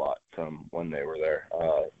a whole lot from when they were there.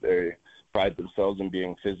 They pride themselves in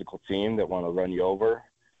being a physical team that want to run you over,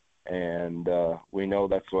 and we know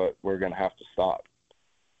that's what we're going to have to stop.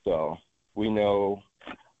 So we know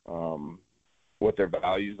what their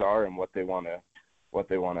values are and what they want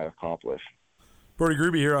to accomplish. Brody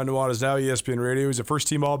Grebe here on Nuanez Now ESPN Radio. He's a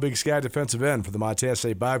first-team All-Big Sky defensive end for the Montana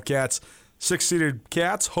State Bobcats. 6-seeded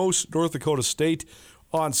Cats host North Dakota State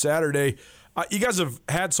on Saturday. You guys have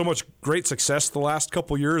had so much great success the last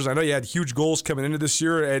couple years. I know you had huge goals coming into this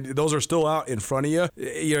year, and those are still out in front of you.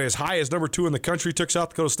 You know, as high as number 2 in the country, took South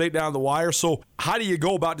Dakota State down the wire. So how do you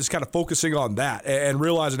go about just kind of focusing on that and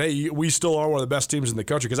realizing, hey, we still are one of the best teams in the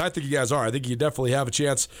country? Because I think you guys are. I think you definitely have a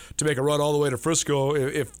chance to make a run all the way to Frisco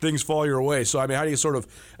if things fall your way. So, I mean, how do you sort of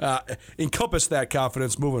encompass that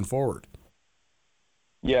confidence moving forward?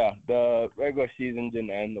 Yeah, the regular season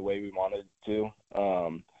didn't end the way we wanted it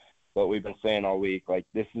to. But we've been saying all week, like,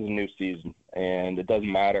 this is a new season, and it doesn't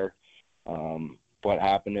matter what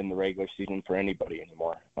happened in the regular season for anybody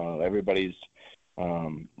anymore. Everybody's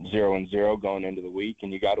 0-0 going into the week,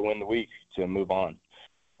 and you got to win the week to move on.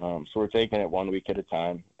 So we're taking it 1 week at a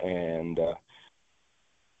time and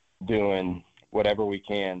doing whatever we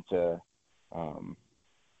can to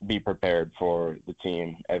be prepared for the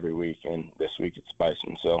team every week, and this week it's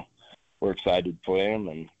Bison. So we're excited to play them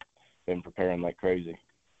and been preparing like crazy.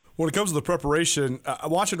 When it comes to the preparation,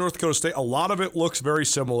 watching North Dakota State, a lot of it looks very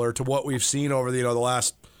similar to what we've seen over the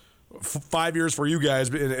last 5 years for you guys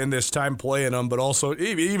in this time playing them, but also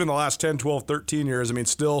even the last 10, 12, 13 years. I mean,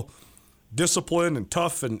 still disciplined and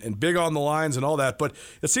tough and big on the lines and all that. But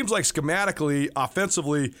it seems like schematically,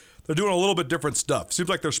 offensively, they're doing a little bit different stuff. Seems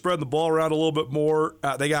like they're spreading the ball around a little bit more.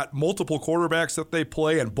 They got multiple quarterbacks that they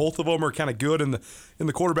play, and both of them are kind of good in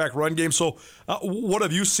the quarterback run game. So what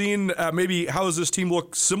have you seen? Maybe how does this team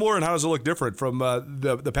look similar, and how does it look different from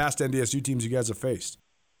the past NDSU teams you guys have faced?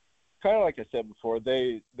 Kind of like I said before,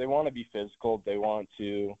 they want to be physical. They want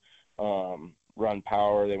to run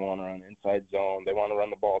power. They want to run inside zone. They want to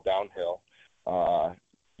run the ball downhill,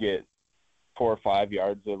 get 4 or 5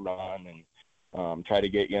 yards of run, and try to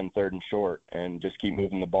get you in 3rd and short and just keep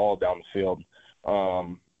moving the ball down the field.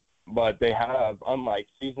 But they have, unlike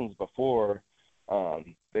seasons before,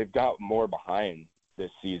 they've got more behind this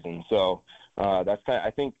season. So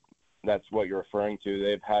I think that's what you're referring to.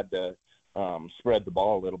 They've had to spread the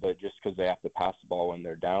ball a little bit just because they have to pass the ball when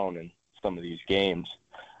they're down in some of these games.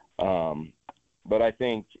 But I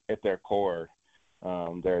think at their core,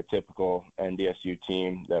 they're a typical NDSU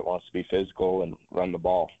team that wants to be physical and run the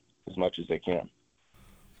ball as much as they can.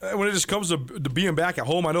 When it just comes to being back at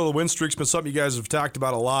home, I know the win streak's been something you guys have talked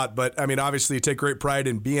about a lot, but, I mean, obviously you take great pride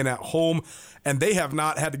in being at home, and they have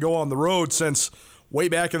not had to go on the road since way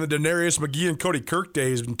back in the Denarius McGee and Cody Kirk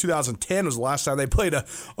days. In 2010 was the last time they played a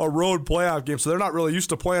road playoff game, so they're not really used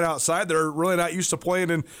to playing outside. They're really not used to playing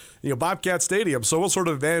in Bobcat Stadium. So what sort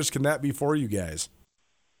of advantage can that be for you guys?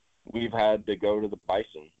 We've had to go to the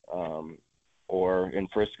Bison or in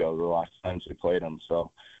Frisco the last times we played them.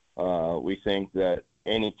 So we think that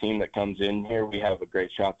any team that comes in here, we have a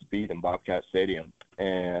great shot to beat in Bobcat Stadium.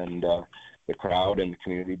 And the crowd and the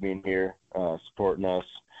community being here, supporting us,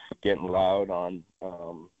 getting loud on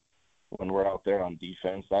when we're out there on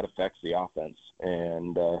defense, that affects the offense.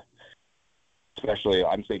 And especially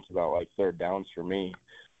I'm thinking about like 3rd downs for me,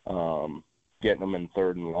 getting them in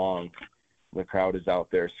 3rd and long. The crowd is out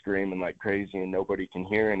there screaming like crazy and nobody can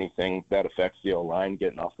hear anything. That affects the O-line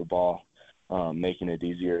getting off the ball, making it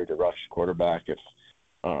easier to rush the quarterback if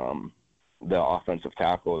the offensive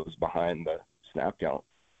tackle is behind the snap count.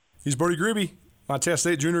 He's Brody Grebe, Montana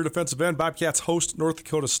State junior defensive end. Bobcats host North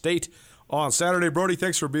Dakota State on Saturday. Brody,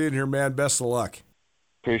 thanks for being here, man. Best of luck.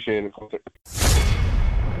 Appreciate it.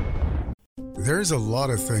 There's a lot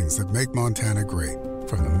of things that make Montana great,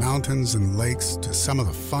 from the mountains and lakes to some of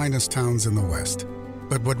the finest towns in the West.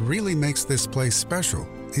 But what really makes this place special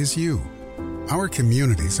is you. Our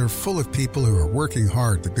communities are full of people who are working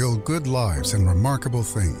hard to build good lives and remarkable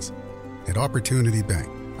things. At Opportunity Bank,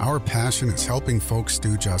 our passion is helping folks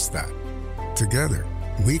do just that. Together,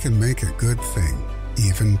 we can make a good thing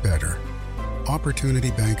even better.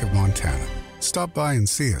 Opportunity Bank of Montana. Stop by and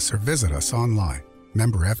see us or visit us online.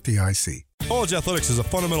 Member FDIC. College athletics is a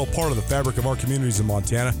fundamental part of the fabric of our communities in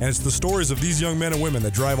Montana, and it's the stories of these young men and women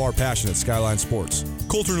that drive our passion at Skyline Sports.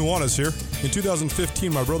 Colter Nuanez here. In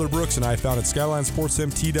 2015, my brother Brooks and I founded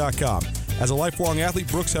SkylineSportsMT.com. As a lifelong athlete,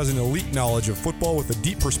 Brooks has an elite knowledge of football with a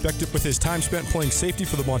deep perspective with his time spent playing safety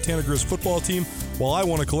for the Montana Griz football team, while I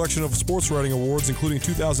won a collection of sports writing awards, including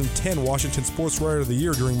 2010 Washington Sports Writer of the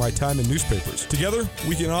Year during my time in newspapers. Together,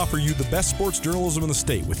 we can offer you the best sports journalism in the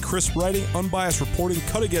state with crisp writing, unbiased reporting,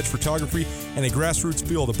 cutting-edge photography, and a grassroots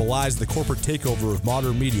feel that belies the corporate takeover of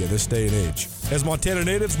modern media this day and age. As Montana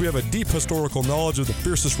natives, we have a deep historical knowledge of the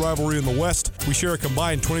fiercest rivalry in the West. We share a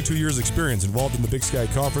combined 22 years experience involved in the Big Sky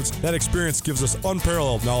Conference. That experience gives us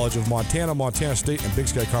unparalleled knowledge of Montana, Montana State, and Big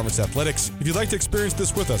Sky Conference athletics. If you'd like to experience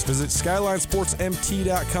this with us, visit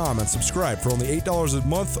SkylineSportsMT.com and subscribe for only $8 a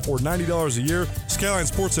month or $90 a year.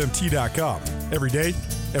 SkylineSportsMT.com. Every day,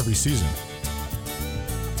 every season.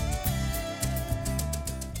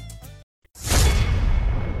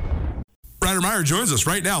 Ryder Meyer joins us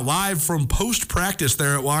right now, live from post-practice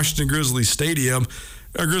there at Washington Grizzlies Stadium.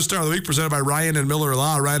 Our Griz Star of the Week presented by Ryan and Miller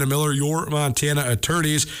Law. Ryan and Miller, your Montana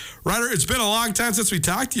attorneys. Ryder, it's been a long time since we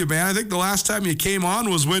talked to you, man. I think the last time you came on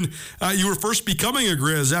was when you were first becoming a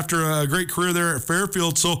Griz after a great career there at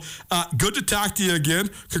Fairfield. So good to talk to you again.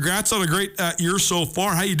 Congrats on a great year so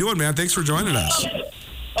far. How you doing, man? Thanks for joining us.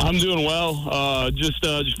 I'm doing well. Just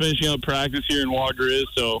finishing up practice here in Griz,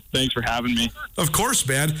 so thanks for having me. Of course,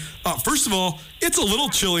 man. First of all, it's a little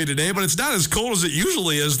chilly today, but it's not as cold as it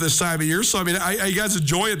usually is this time of year. So, I mean, are you guys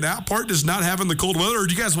enjoying that part, just not having the cold weather, or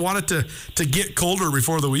do you guys want it to get colder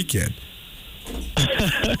before the weekend?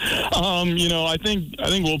 I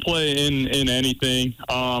think we'll play in anything.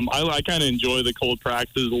 I kind of enjoy the cold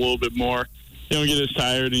practices a little bit more. You don't get as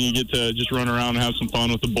tired, and you get to just run around and have some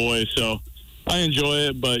fun with the boys. So I enjoy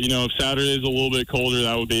it, but if Saturday's a little bit colder,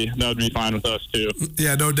 that would be fine with us too.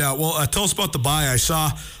 Yeah, no doubt. Well, tell us about the bye. I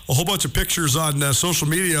saw a whole bunch of pictures on social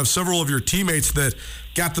media of several of your teammates that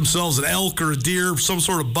got themselves an elk or a deer, some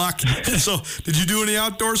sort of buck. So, did you do any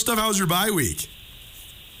outdoor stuff? How was your bye week?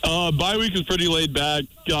 Bye week was pretty laid back.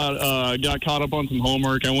 Got caught up on some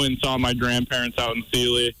homework. I went and saw my grandparents out in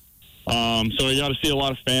Sealy. So I got to see a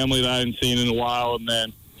lot of family that I hadn't seen in a while, and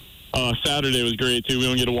then Saturday was great too. We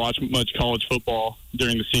don't get to watch much college football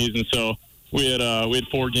during the season, so we had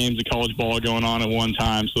 4 games of college ball going on at one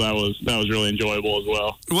time. So that was really enjoyable as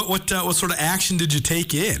well. What sort of action did you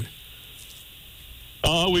take in?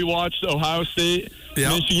 We watched Ohio State,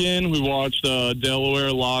 Michigan. We watched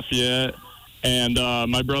Delaware, Lafayette, and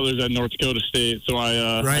my brother's at North Dakota State, so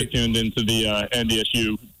I tuned into the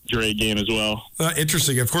NDSU Dre game as well.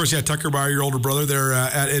 Interesting. Of course, Tucker Meyer, your older brother there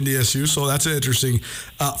at NDSU, so that's an interesting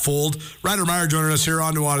fold. Ryder Meyer joining us here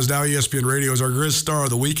on Nuanez Now ESPN Radio is our Griz Star of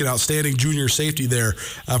the Week and outstanding junior safety there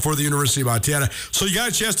for the University of Montana. So you got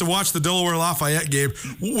a chance to watch the Delaware Lafayette game.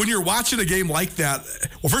 When you're watching a game like that,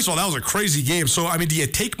 well, first of all, that was a crazy game. So, I mean, do you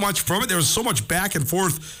take much from it? There was so much back and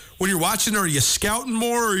forth. When you're watching, are you scouting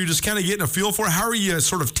more, or are you just kind of getting a feel for it? How are you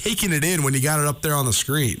sort of taking it in when you got it up there on the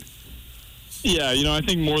screen? Yeah, I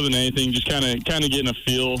think more than anything, just kind of getting a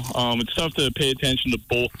feel. It's tough to pay attention to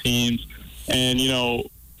both teams, and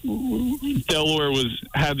Delaware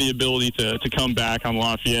had the ability to come back on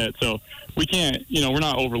Lafayette, so we can't. We're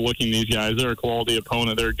not overlooking these guys. They're a quality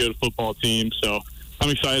opponent. They're a good football team. So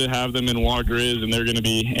I'm excited to have them in Griz, and they're going to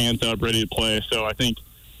be amped up, ready to play. So I think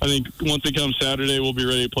once it comes Saturday, we'll be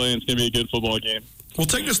ready to play, and it's going to be a good football game. Well,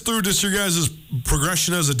 take us through just your guys'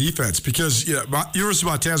 progression as a defense, because University of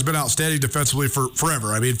Montana has been outstanding defensively for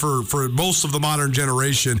forever. I mean, for most of the modern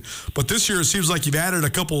generation. But this year, it seems like you've added a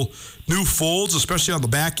couple new folds, especially on the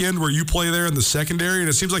back end where you play there in the secondary. And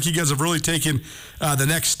it seems like you guys have really taken the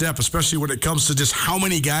next step, especially when it comes to just how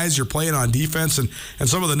many guys you're playing on defense and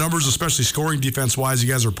some of the numbers, especially scoring defense-wise, you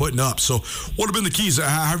guys are putting up. So what have been the keys? How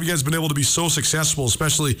have you guys been able to be so successful,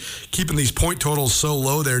 especially keeping these point totals so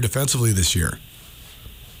low there defensively this year?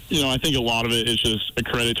 I think a lot of it is just a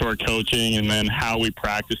credit to our coaching and then how we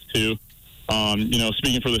practice too.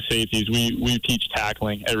 Speaking for the safeties, we teach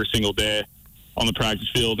tackling every single day on the practice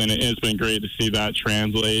field, and it's been great to see that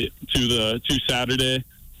translate to Saturday.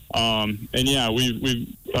 We've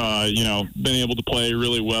been able to play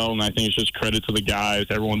really well, and I think it's just credit to the guys.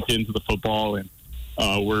 Everyone's getting to the football, and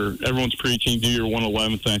everyone's preaching do your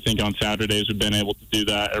 111th, and I think on Saturdays we've been able to do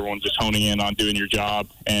that. Everyone's just honing in on doing your job,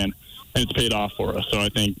 and it's paid off for us. So I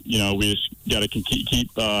think we just got to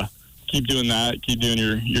keep doing that, keep doing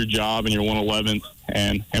your job and your 111th,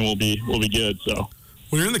 and we'll be good. So.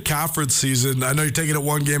 When you're in the conference season, I know you're taking it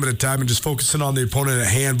one game at a time and just focusing on the opponent at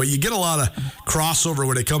hand, but you get a lot of crossover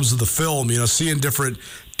when it comes to the film, seeing different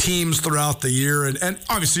teams throughout the year. And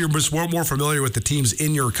obviously, you're just more familiar with the teams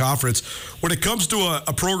in your conference. When it comes to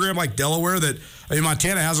a program like Delaware that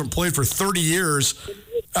Montana hasn't played for 30 years,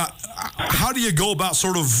 how do you go about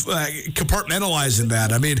sort of compartmentalizing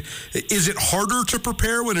that? I mean, is it harder to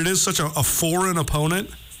prepare when it is such a foreign opponent?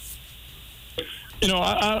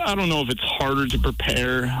 I don't know if it's harder to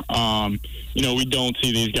prepare. We don't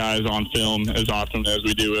see these guys on film as often as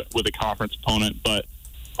we do with a conference opponent, but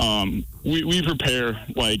we prepare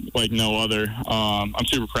like no other. I'm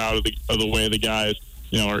super proud of the way the guys,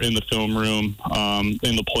 are in the film room,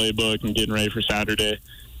 in the playbook, and getting ready for Saturday.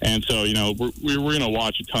 And so, we're going to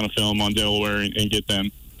watch a ton of film on Delaware and get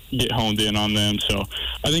honed in on them. So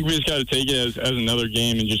I think we just got to take it as another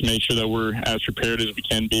game and just make sure that we're as prepared as we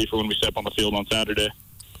can be for when we step on the field on Saturday.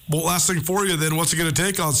 Well, last thing for you then, what's it going to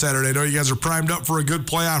take on Saturday? I know you guys are primed up for a good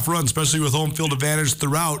playoff run, especially with home field advantage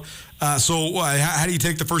throughout. So how do you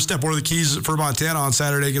take the first step? What are the keys for Montana on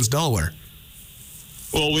Saturday against Delaware?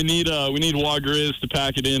 Well, we need Griz to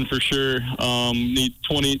pack it in for sure. Need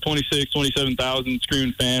 27,000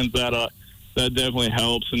 screaming fans. That definitely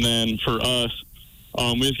helps. And then for us,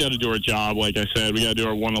 we just got to do our job. Like I said, we got to do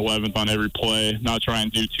our 1/11th on every play, not try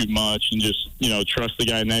and do too much, and just trust the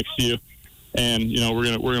guy next to you. And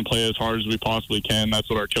we're gonna play as hard as we possibly can. That's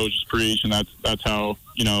what our coaches preach, and that's how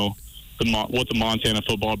what the Montana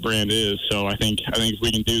football brand is. So I think if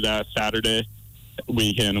we can do that Saturday,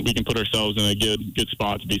 we can put ourselves in a good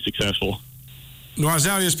spot to be successful. Now,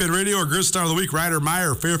 ESPN Radio, our Griz Star of the Week, Ryder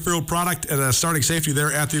Meyer, Fairfield product, and starting safety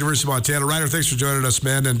there at the University of Montana. Ryder, thanks for joining us,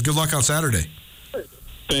 man, and good luck on Saturday.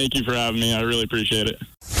 Thank you for having me. I really appreciate it.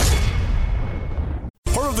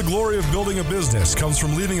 Part of the glory of building a business comes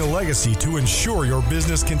from leaving a legacy to ensure your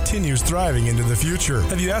business continues thriving into the future.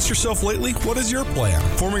 Have you asked yourself lately, what is your plan?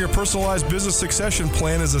 Forming a personalized business succession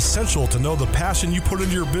plan is essential to know the passion you put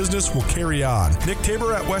into your business will carry on. Nick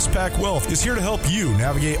Tabor at Westpac Wealth is here to help you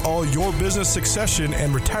navigate all your business succession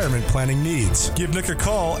and retirement planning needs. Give Nick a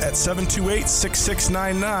call at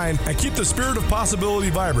 728-6699 and keep the spirit of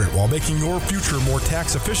possibility vibrant while making your future more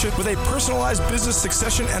tax efficient with a personalized business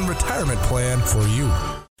succession and retirement plan for you.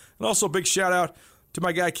 And also a big shout out to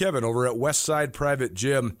my guy Kevin over at Westside Private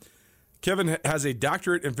Gym. Kevin has a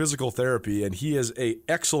doctorate in physical therapy, and he is an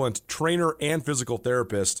excellent trainer and physical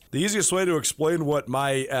therapist. The easiest way to explain what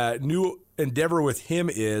my new endeavor with him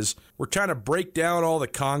is, we're trying to break down all the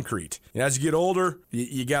concrete. And as you get older,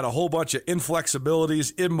 you got a whole bunch of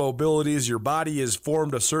inflexibilities, immobilities. Your body is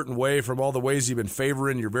formed a certain way from all the ways you've been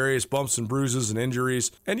favoring your various bumps and bruises and injuries.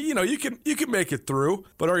 And you can make it through,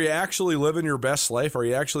 but are you actually living your best life? Are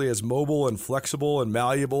you actually as mobile and flexible and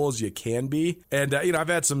malleable as you can be? And I've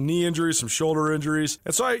had some knee injuries, some shoulder injuries,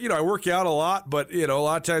 and so I work out a lot. But a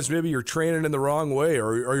lot of times maybe you're training in the wrong way,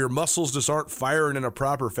 or your muscles just aren't firing in a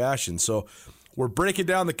proper fashion. So we're breaking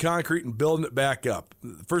down the concrete and building it back up.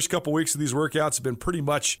 The first couple weeks of these workouts have been pretty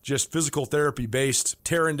much just physical therapy based,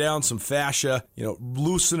 tearing down some fascia,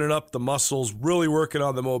 loosening up the muscles, really working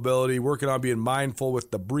on the mobility, working on being mindful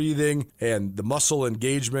with the breathing and the muscle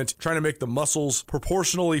engagement, trying to make the muscles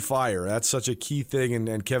proportionally fire. That's such a key thing,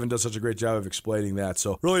 and Kevin does such a great job of explaining that.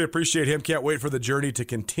 So really appreciate him. Can't wait for the journey to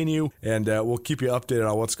continue, and we'll keep you updated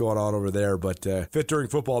on what's going on over there. But fit during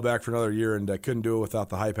football back for another year, and couldn't do it without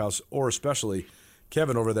the Hype House, or especially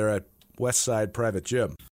Kevin over there at Westside Private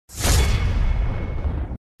Gym.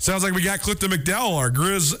 Sounds like we got Clifton McDowell, our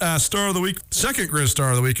Griz Star of the Week, second Griz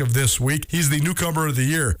Star of the Week of this week. He's the newcomer of the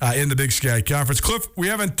year in the Big Sky Conference. Cliff, we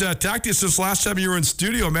haven't talked to you since last time you were in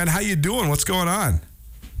studio, man. How you doing? What's going on?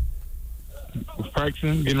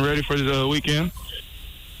 Practicing, getting ready for the weekend.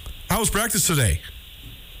 How was practice today?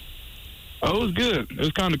 Oh, it was good. It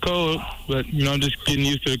was kind of cold, but, just getting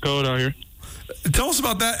used to the cold out here. Tell us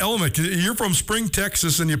about that element. You're from Spring,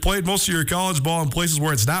 Texas, and you played most of your college ball in places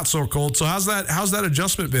where it's not so cold. So how's that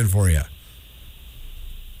adjustment been for you?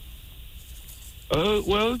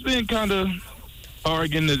 Well, it's been kind of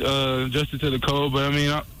hard getting adjusted to the cold, but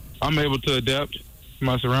I'm able to adapt to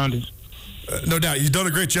my surroundings. No doubt. You've done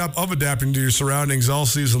a great job of adapting to your surroundings all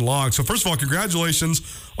season long. So first of all, congratulations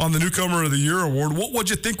on the Newcomer of the Year award. What'd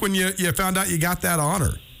you think when you found out you got that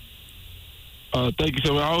honor? Thank you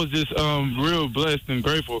so much. I was just real blessed and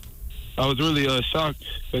grateful. I was really shocked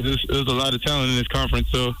because there's a lot of talent in this conference.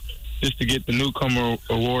 So just to get the Newcomer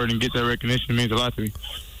Award and get that recognition means a lot to me.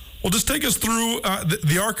 Well, just take us through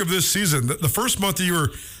the arc of this season. The first month you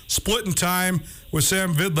were splitting time with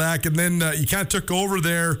Sam Vidlak, and then you kind of took over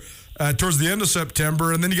there towards the end of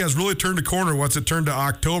September, and then you guys really turned the corner once it turned to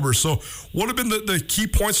October. So what have been the key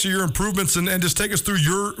points to your improvements, and just take us through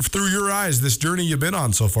your eyes, this journey you've been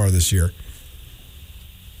on so far this year?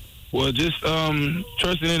 Well, just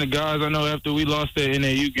trusting in the guys. I know after we lost that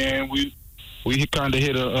NAU game, we kind of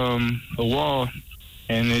hit a wall,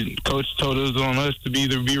 and the coach told us on us to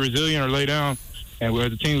either be resilient or lay down. And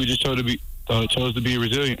as a team, we just chose to be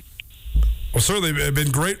resilient. Well, certainly been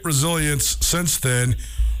great resilience since then.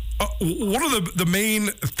 What are the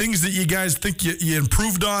main things that you guys think you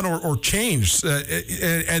improved on or changed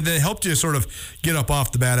and that helped you sort of get up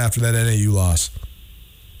off the mat after that NAU loss?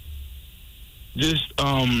 Just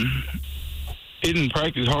hitting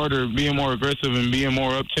practice harder, being more aggressive, and being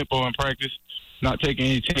more up-tempo in practice, not taking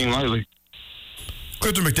anything lightly.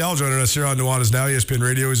 Clifton McDowell joining us here on Nuanez Now, ESPN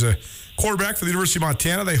Radio. He's a quarterback for the University of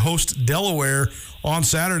Montana. They host Delaware on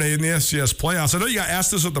Saturday in the FCS playoffs. I know you got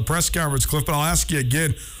asked this at the press conference, Cliff, but I'll ask you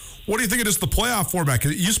again. What do you think of just the playoff format?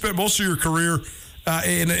 'Cause you spent most of your career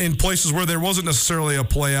in places where there wasn't necessarily a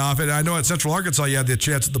playoff, and I know at Central Arkansas you had the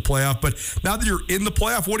chance at the playoff, but now that you're in the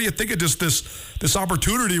playoff, what do you think of just this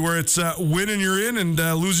opportunity where it's win and you're in and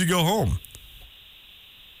lose you go home?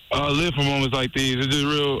 I live for moments like these. I'm just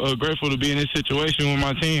real grateful to be in this situation with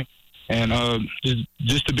my team, and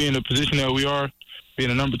just to be in the position that we are,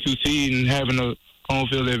 being a number 2 seed and having a home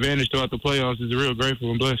field advantage throughout the playoffs is real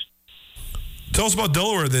grateful and blessed. Tell us about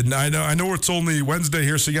Delaware then. I know it's only Wednesday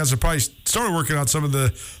here, so you guys have probably started working on some of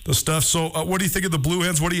the stuff. So what do you think of the Blue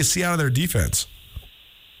Hens? What do you see out of their defense?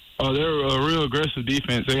 They're a real aggressive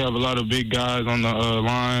defense. They have a lot of big guys on the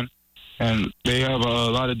line, and they have a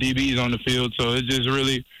lot of DBs on the field. So it's just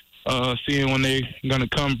really seeing when they're going to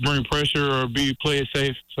come bring pressure or play it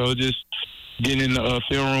safe. So just getting in the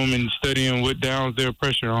film room and studying what downs they're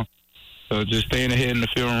pressure on. So just staying ahead in the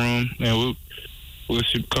film room, and we'll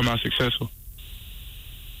come out successful.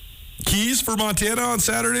 Keys for Montana on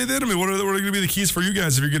Saturday then? I mean, what are going to be the keys for you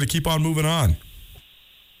guys if you're going to keep on moving on?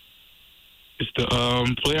 It's to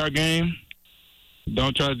play our game,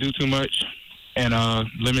 don't try to do too much, and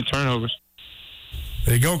limit turnovers.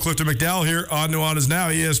 There you go. Clifton McDowell here on Nuanez Now,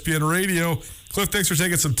 ESPN Radio. Cliff, thanks for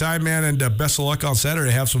taking some time, man, and best of luck on Saturday.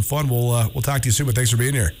 Have some fun. We'll talk to you soon, but thanks for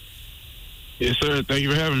being here. Yes, sir. Thank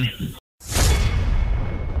you for having me.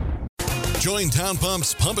 Join Town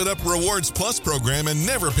Pump's Pump It Up Rewards Plus program and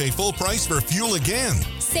never pay full price for fuel again.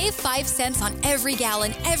 Save 5 cents on every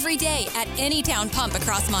gallon every day at any Town Pump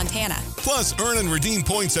across Montana. Plus, earn and redeem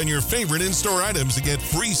points on your favorite in-store items to get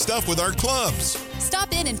free stuff with our clubs.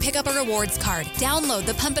 Stop in and pick up a rewards card. Download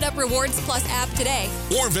the Pump It Up Rewards Plus app today.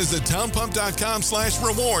 Or visit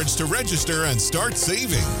townpump.com/rewards to register and start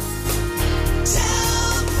saving.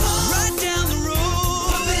 Town Pump. Right down the road.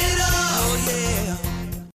 Pump it up. Oh, yeah.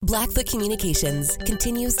 Blackfoot Communications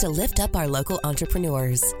continues to lift up our local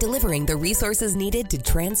entrepreneurs, delivering the resources needed to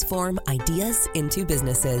transform ideas into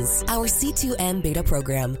businesses. Our C2M beta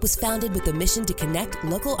program was founded with the mission to connect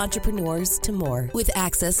local entrepreneurs to more. With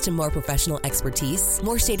access to more professional expertise,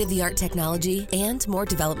 more state-of-the-art technology, and more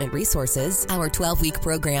development resources, our 12-week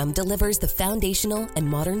program delivers the foundational and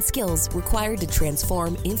modern skills required to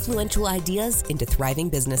transform influential ideas into thriving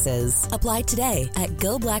businesses. Apply today at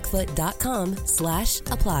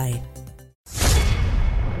goblackfoot.com/apply.